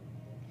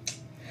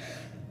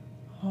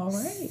 All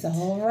right.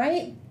 All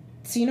right.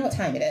 So you know what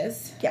time it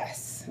is.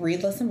 Yes.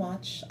 Read, listen,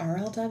 watch.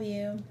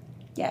 RLW.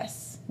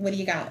 Yes. What do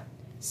you got?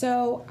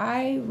 So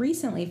I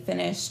recently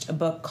finished a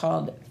book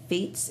called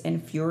Fates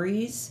and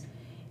Furies,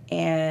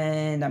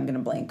 and I'm going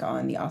to blank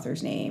on the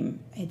author's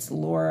name. It's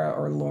Laura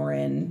or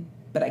Lauren,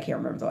 but I can't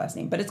remember the last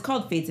name. But it's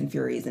called Fates and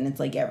Furies, and it's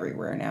like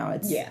everywhere now.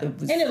 And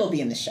it'll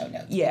be in the show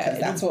notes. Yeah. Because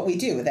that's what we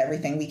do with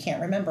everything we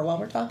can't remember while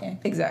we're talking.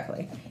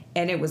 Exactly.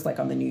 And it was like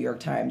on the New York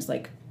Times,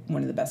 like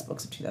one of the best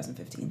books of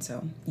 2015.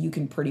 So you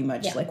can pretty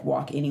much like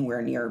walk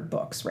anywhere near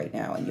books right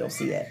now and you'll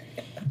see it.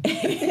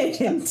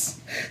 And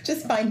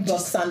just find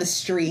books on the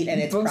street, and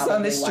it's books probably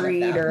on the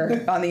street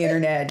or on the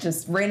internet.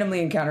 Just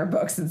randomly encounter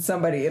books and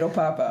it'll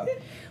pop up.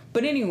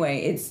 But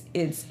anyway,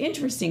 it's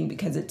interesting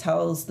because it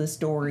tells the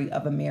story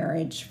of a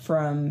marriage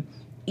from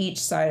each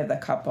side of the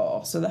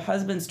couple. So the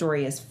husband's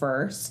story is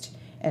first,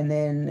 and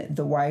then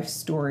the wife's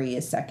story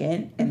is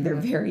second, and they're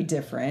very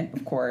different,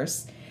 of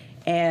course.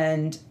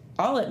 And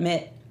I'll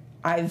admit,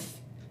 I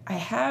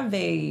have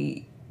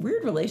a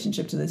weird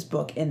relationship to this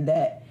book in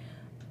that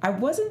I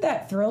wasn't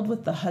that thrilled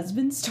with the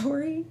husband's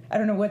story. I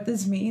don't know what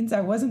this means. I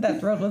wasn't that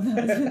thrilled with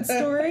the husband's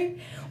story,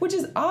 which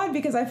is odd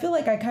because I feel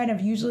like I kind of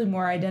usually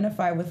more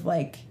identify with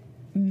like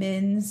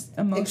men's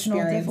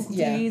emotional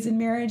difficulties in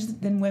marriage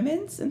than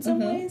women's in some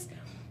ways.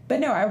 But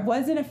no, I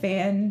wasn't a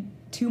fan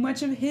too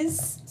much of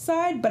his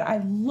side, but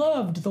I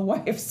loved the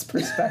wife's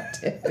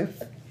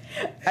perspective.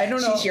 I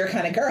don't know. She's your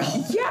kind of girl.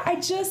 Yeah,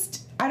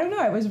 I don't know.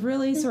 I was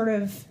really sort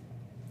of,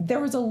 there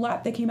was a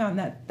lot that came out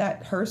in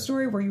that her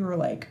story where you were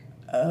like,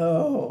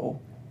 oh,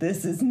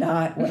 this is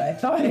not what I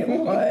thought it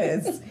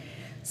was.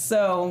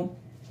 So,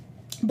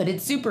 but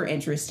it's super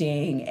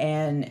interesting,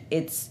 and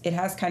it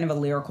has kind of a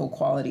lyrical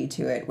quality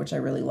to it, which I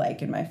really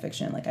like in my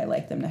fiction. Like, I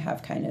like them to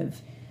have kind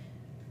of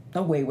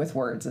a way with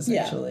words,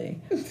 essentially.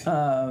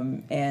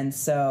 And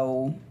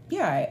so,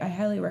 yeah, I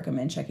highly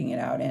recommend checking it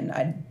out, and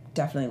I'd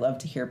definitely love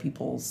to hear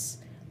people's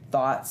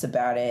thoughts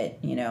about it,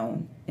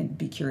 and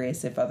be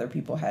curious if other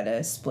people had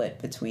a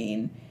split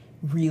between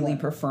really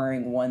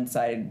preferring one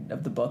side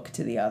of the book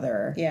to the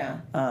other.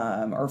 Yeah.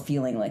 Or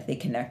feeling like they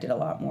connected a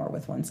lot more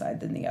with one side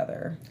than the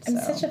other. I'm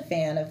such a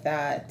fan of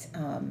that,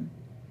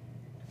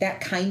 that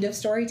kind of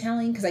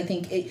storytelling, because I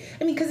think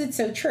because it's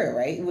so true,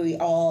 right? We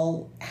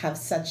all have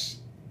such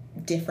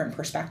different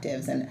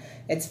perspectives, and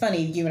it's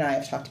funny, you and I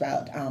have talked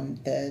about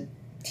the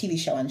TV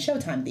show on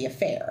Showtime, The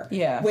Affair.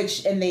 Yeah.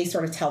 And they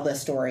sort of tell the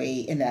story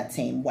in that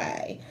same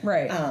way.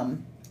 Right.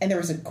 And there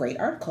was a great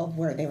article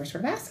where they were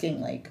sort of asking,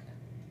 like,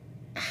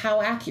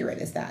 how accurate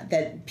is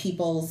that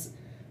people's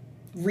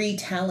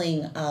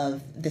retelling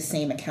of the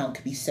same account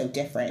could be so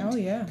different. Oh,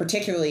 yeah.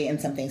 Particularly in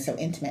something so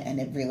intimate, and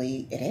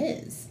it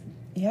is.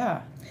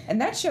 Yeah. And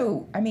that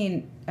show, I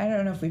mean, I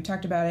don't know if we've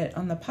talked about it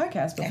on the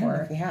podcast before. I don't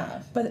know if we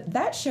have. But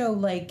that show,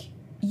 like,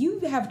 you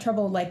have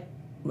trouble, like,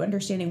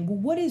 understanding, well,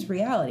 what is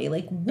reality?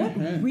 Like, what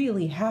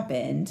really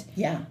happened?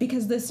 Yeah.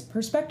 Because these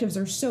perspectives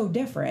are so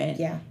different.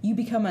 Yeah. You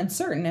become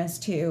uncertain as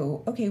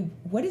to, okay,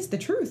 what is the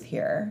truth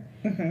here?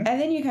 And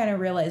then you kind of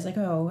realize, like,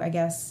 oh, I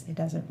guess it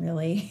doesn't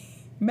really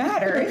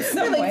matter in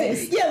some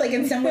ways. Yeah, like,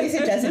 in some ways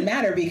it doesn't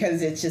matter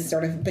because it's just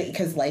sort of,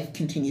 because life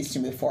continues to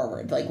move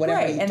forward. Like,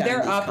 whatever you've done, and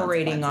they're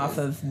operating off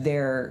of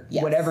their,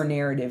 whatever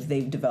narrative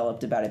they've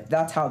developed about it.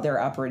 That's how they're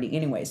operating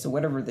anyway. So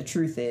whatever the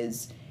truth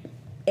is,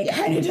 it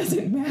kind of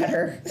doesn't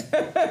matter.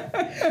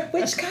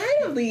 Which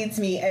kind of leads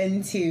me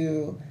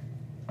into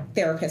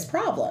therapist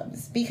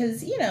problems.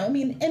 Because,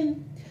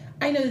 and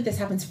I know that this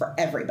happens for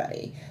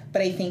everybody,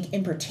 but I think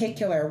in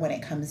particular when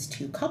it comes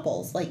to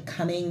couples, like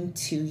coming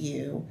to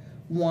you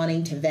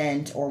wanting to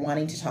vent or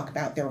wanting to talk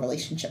about their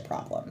relationship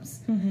problems.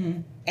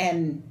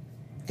 And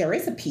there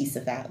is a piece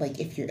of that, like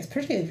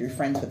especially if you're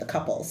friends with a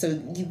couple. So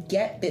you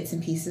get bits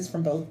and pieces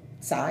from both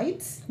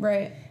sides.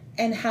 Right.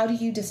 And how do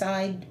you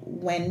decide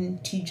when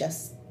to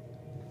just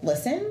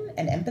listen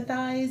and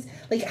empathize?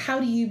 Like, how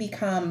do you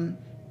become,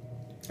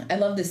 I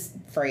love this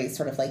phrase,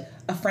 sort of like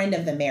a friend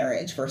of the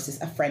marriage versus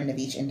a friend of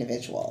each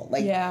individual.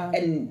 Like,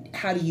 and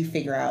how do you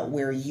figure out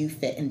where you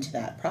fit into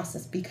that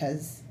process?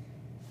 Because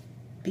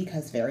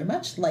very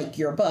much like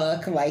your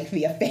book, like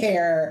The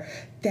Affair,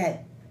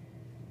 that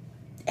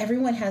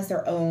everyone has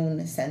their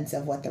own sense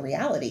of what the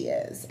reality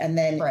is. And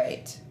then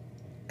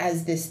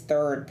as this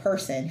third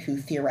person who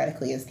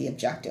theoretically is the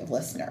objective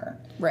listener.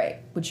 Right.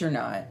 Which you're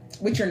not.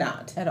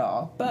 At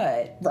all.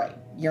 But. Right.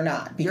 You're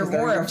not. You're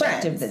more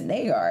objective than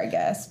they are, I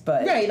guess.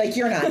 But. Right. Like,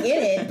 you're not in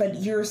it, but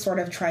you're sort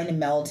of trying to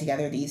meld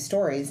together these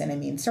stories. And I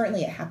mean,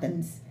 certainly it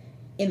happens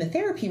in the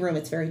therapy room.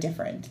 It's very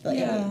different.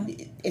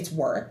 Like, it's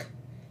work.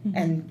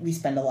 And we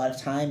spend a lot of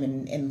time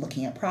in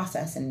looking at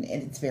process, and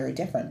it's very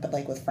different. But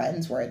like with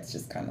friends, where it's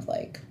just kind of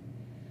like.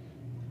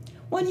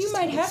 Well, you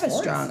might have a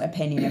strong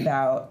opinion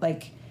about,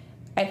 like,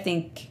 I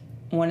think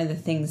one of the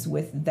things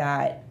with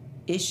that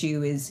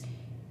issue is,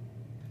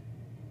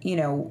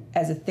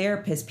 as a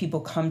therapist, people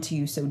come to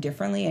you so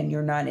differently, and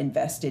you're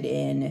invested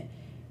in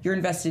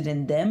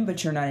them,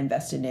 but you're not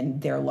invested in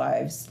their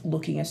lives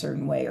looking a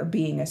certain way or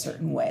being a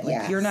certain way.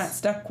 Like, you're not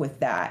stuck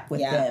with that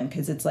with them,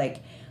 because it's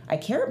like, I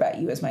care about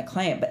you as my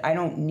client, but I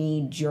don't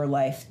need your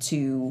life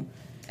to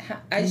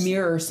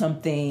mirror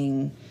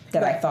something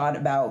that I thought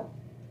about,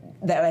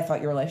 that I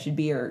thought your life should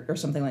be, or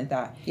something like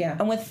that. Yeah.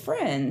 And with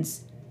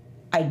friends,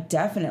 I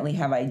definitely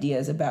have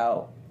ideas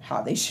about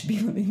how they should be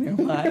living their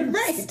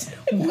lives.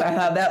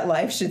 How that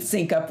life should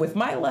sync up with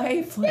my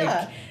life.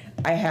 Like,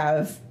 I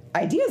have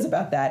ideas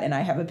about that, and I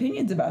have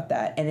opinions about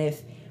that. And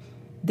if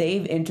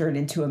they've entered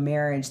into a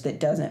marriage that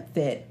doesn't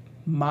fit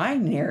my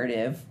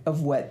narrative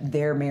of what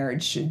their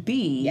marriage should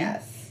be,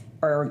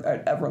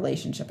 or a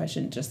relationship, I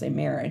shouldn't just say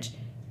marriage,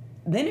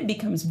 then it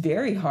becomes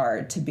very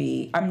hard to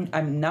be,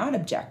 I'm not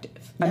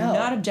objective. No. I'm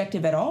not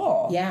objective at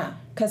all. Yeah.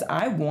 Because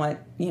I want,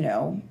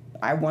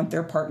 I want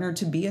their partner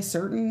to be a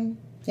certain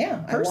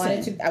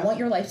person. I want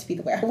your life to be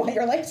the way I want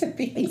your life to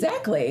be.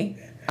 Exactly.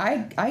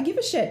 I give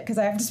a shit because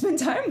I have to spend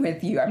time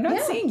with you. I'm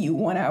not seeing you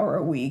 1 hour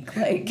a week.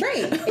 Like,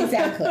 right.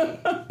 Exactly.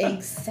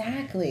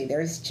 Exactly.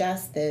 There's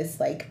just this,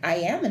 like, I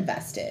am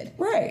invested.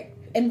 Right.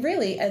 And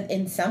really,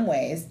 in some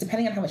ways,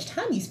 depending on how much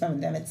time you spend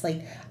with them, it's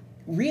like,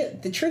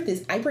 the truth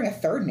is, I bring a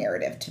third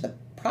narrative to the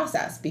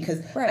process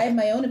because I have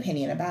my own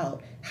opinion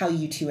about how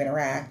you two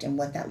interact and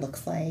what that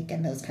looks like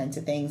and those kinds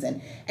of things.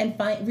 And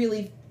find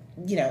really,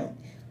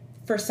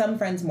 for some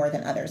friends more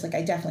than others, like,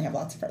 I definitely have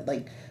lots of friends,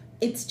 like,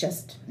 it's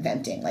just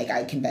venting. Like,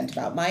 I can vent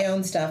about my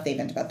own stuff, they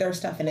vent about their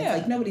stuff, and it's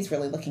like nobody's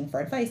really looking for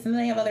advice. And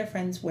then I have other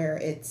friends where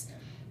it's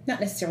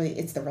not necessarily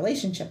it's the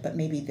relationship, but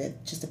maybe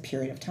just a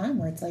period of time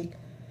where it's like,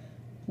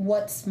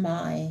 what's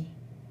my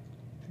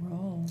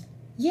role?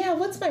 Yeah,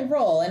 what's my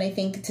role? And I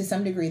think to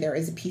some degree there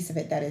is a piece of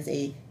it that is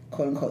a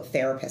quote-unquote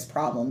therapist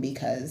problem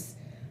because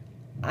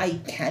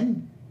I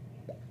can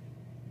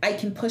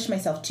push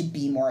myself to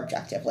be more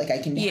objective. Like, I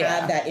can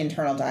have that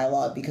internal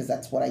dialogue because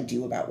that's what I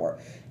do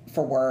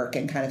for work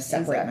and kind of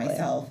separate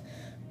myself.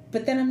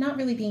 But then I'm not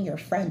really being your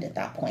friend at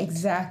that point.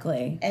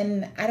 Exactly.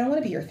 And I don't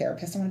want to be your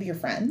therapist. I want to be your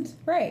friend.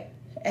 Right.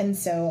 And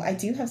so I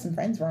do have some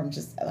friends where I'm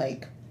just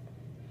like,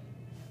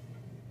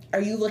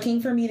 are you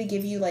looking for me to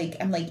give you, like,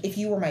 I'm like, if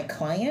you were my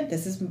client,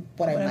 this is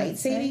what I might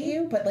say to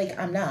you, but, like,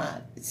 I'm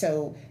not.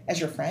 So as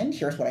your friend,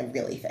 here's what I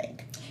really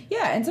think.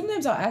 Yeah, and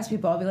sometimes I'll ask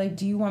people, I'll be like,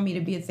 do you want me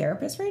to be a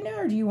therapist right now,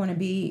 or do you want to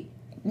be...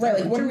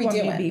 Right, like, what are we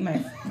doing?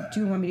 Do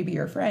you want me to be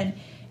your friend?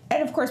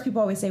 And, of course,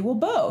 people always say, well,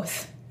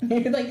 both.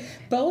 Like,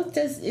 both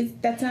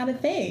that's not a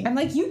thing. I'm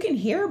like, you can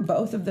hear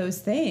both of those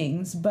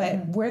things,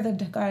 but where the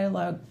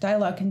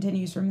dialogue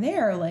continues from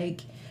there, like...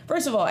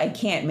 First of all, I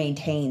can't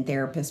maintain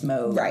therapist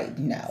mode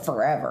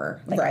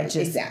forever. Like,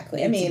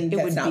 exactly. I mean, it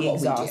that's would not be what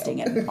exhausting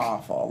we do. and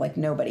awful. Like,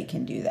 nobody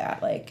can do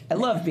that. Like, I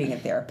love being a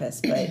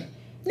therapist, but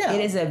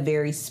it is a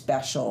very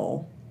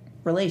special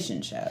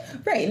relationship.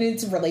 Right, and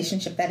it's a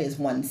relationship that is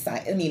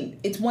one-sided. I mean,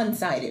 it's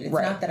one-sided. It's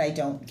not that I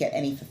don't get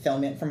any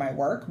fulfillment from my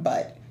work,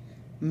 but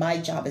my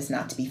job is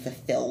not to be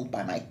fulfilled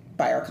by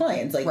our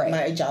clients. Like,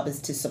 my job is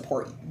to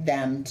support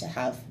them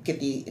to get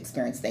the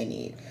experience they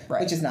need,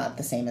 which is not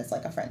the same as,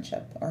 like, a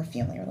friendship or a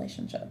family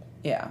relationship.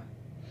 Yeah.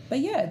 But,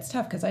 yeah, it's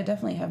tough because I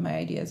definitely have my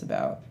ideas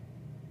about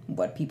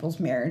what people's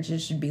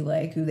marriages should be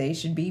like, who they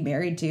should be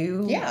married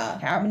to,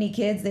 how many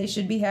kids they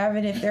should be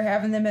having if they're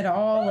having them at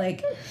all.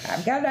 Like,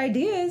 I've got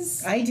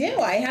ideas. I do.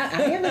 I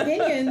have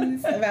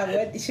opinions about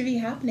what should be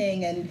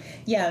happening, and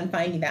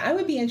finding that. I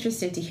would be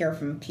interested to hear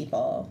from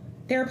people,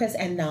 therapists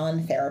and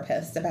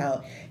non-therapists,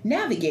 about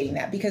navigating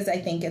that, because I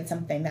think it's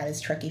something that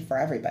is tricky for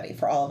everybody,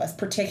 for all of us,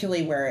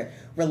 particularly where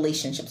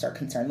relationships are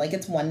concerned. Like,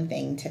 it's one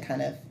thing to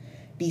kind of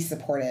be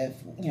supportive,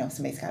 if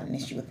somebody's got an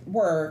issue with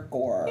work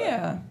or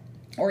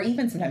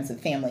even sometimes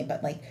with family,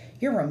 but, like,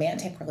 your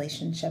romantic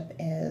relationship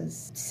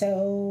is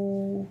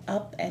so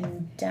up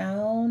and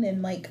down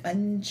and, like,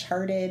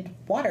 uncharted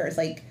waters.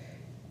 Like,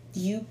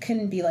 you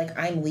can be like,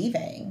 I'm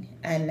leaving,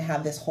 and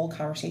have this whole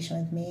conversation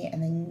with me,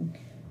 and then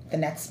the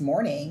next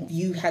morning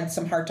you had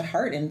some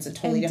heart-to-heart, and it's a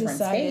totally different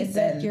space.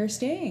 That you're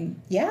staying.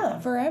 Yeah.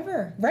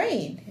 Forever.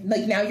 Right.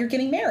 Like, now you're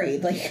getting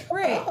married. Like,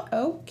 right.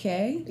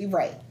 Okay.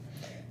 Right.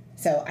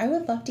 So I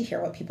would love to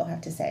hear what people have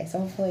to say. So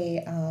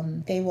hopefully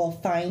they will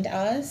find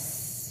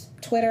us.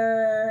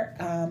 Twitter,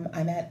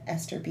 I'm at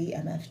Esther B.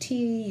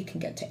 MFT. You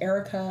can get to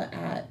Erica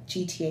at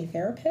GTA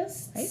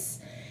Therapists. Right.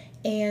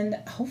 And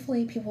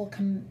hopefully people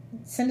come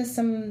send us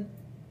some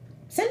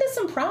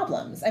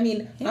problems. I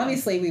mean,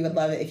 obviously we would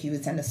love it if you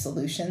would send us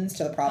solutions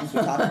to the problems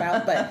we talk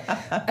about. But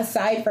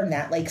aside from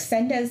that, like,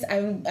 send us,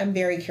 I'm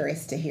very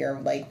curious to hear,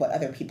 like, what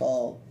other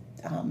people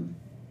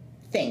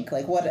think.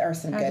 Like, what are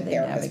some good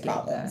therapist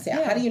problems?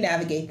 Yeah. How do you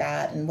navigate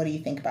that? And what do you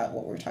think about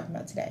what we're talking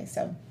about today?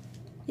 So,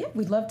 yeah,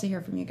 we'd love to hear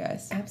from you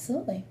guys.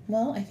 Absolutely.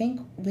 Well, I think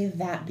with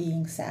that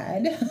being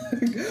said,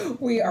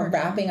 we are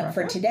wrapping up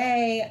for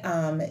today.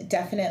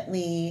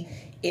 Definitely,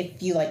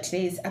 if you like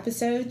today's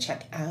episode,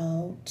 check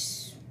out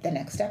the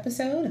next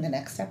episode and the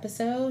next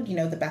episode.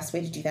 The best way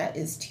to do that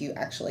is to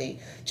actually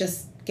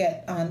just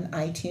get on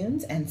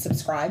iTunes and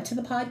subscribe to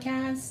the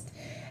podcast.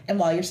 And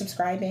while you're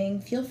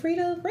subscribing, feel free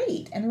to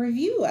rate and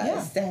review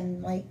us. Yeah.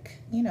 And, like,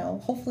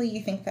 hopefully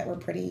you think that we're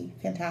pretty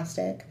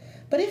fantastic.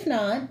 But if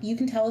not, you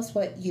can tell us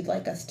what you'd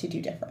like us to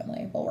do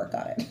differently. We'll work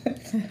on it.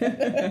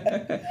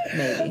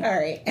 Maybe. All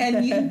right.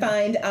 And you can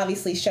find,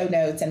 obviously, show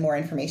notes and more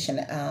information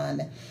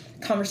on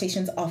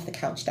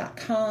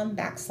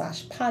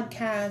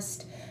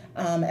conversationsoffthecouch.com/podcast.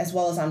 As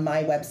well as on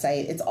my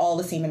website. It's all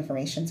the same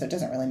information, so it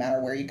doesn't really matter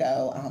where you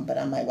go. But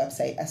on my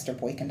website,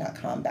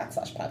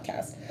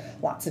 estherboykin.com/podcast.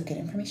 Lots of good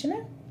information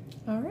there.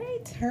 All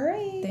right. All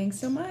right. Thanks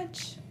so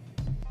much.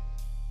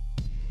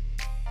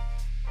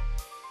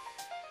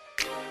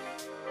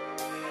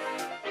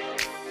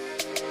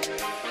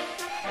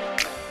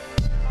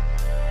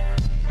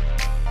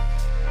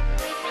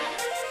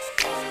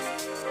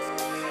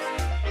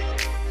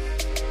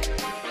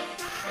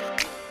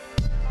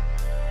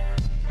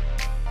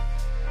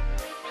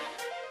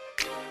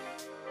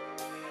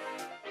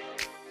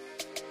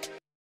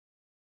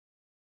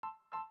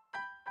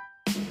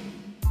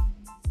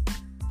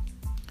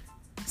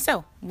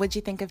 So, what'd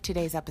you think of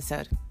today's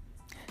episode?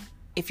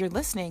 If you're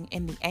listening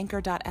in the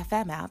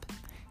Anchor.fm app,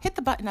 hit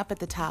the button up at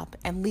the top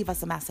and leave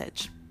us a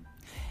message.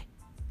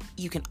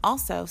 You can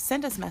also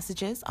send us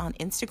messages on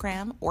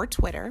Instagram or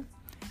Twitter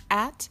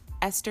at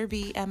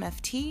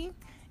EstherBMFT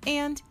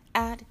and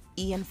at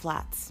Ian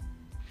Flats.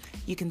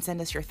 You can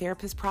send us your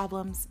therapist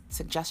problems,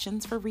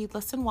 suggestions for Read,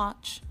 Listen,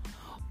 Watch,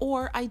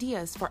 or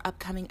ideas for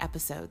upcoming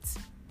episodes.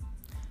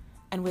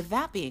 And with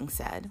that being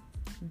said,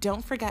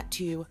 don't forget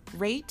to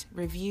rate,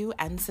 review,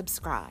 and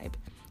subscribe.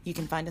 You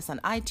can find us on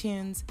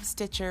iTunes,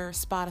 Stitcher,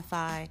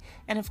 Spotify,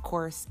 and of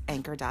course,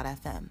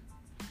 Anchor.fm.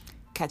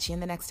 Catch you in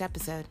the next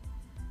episode.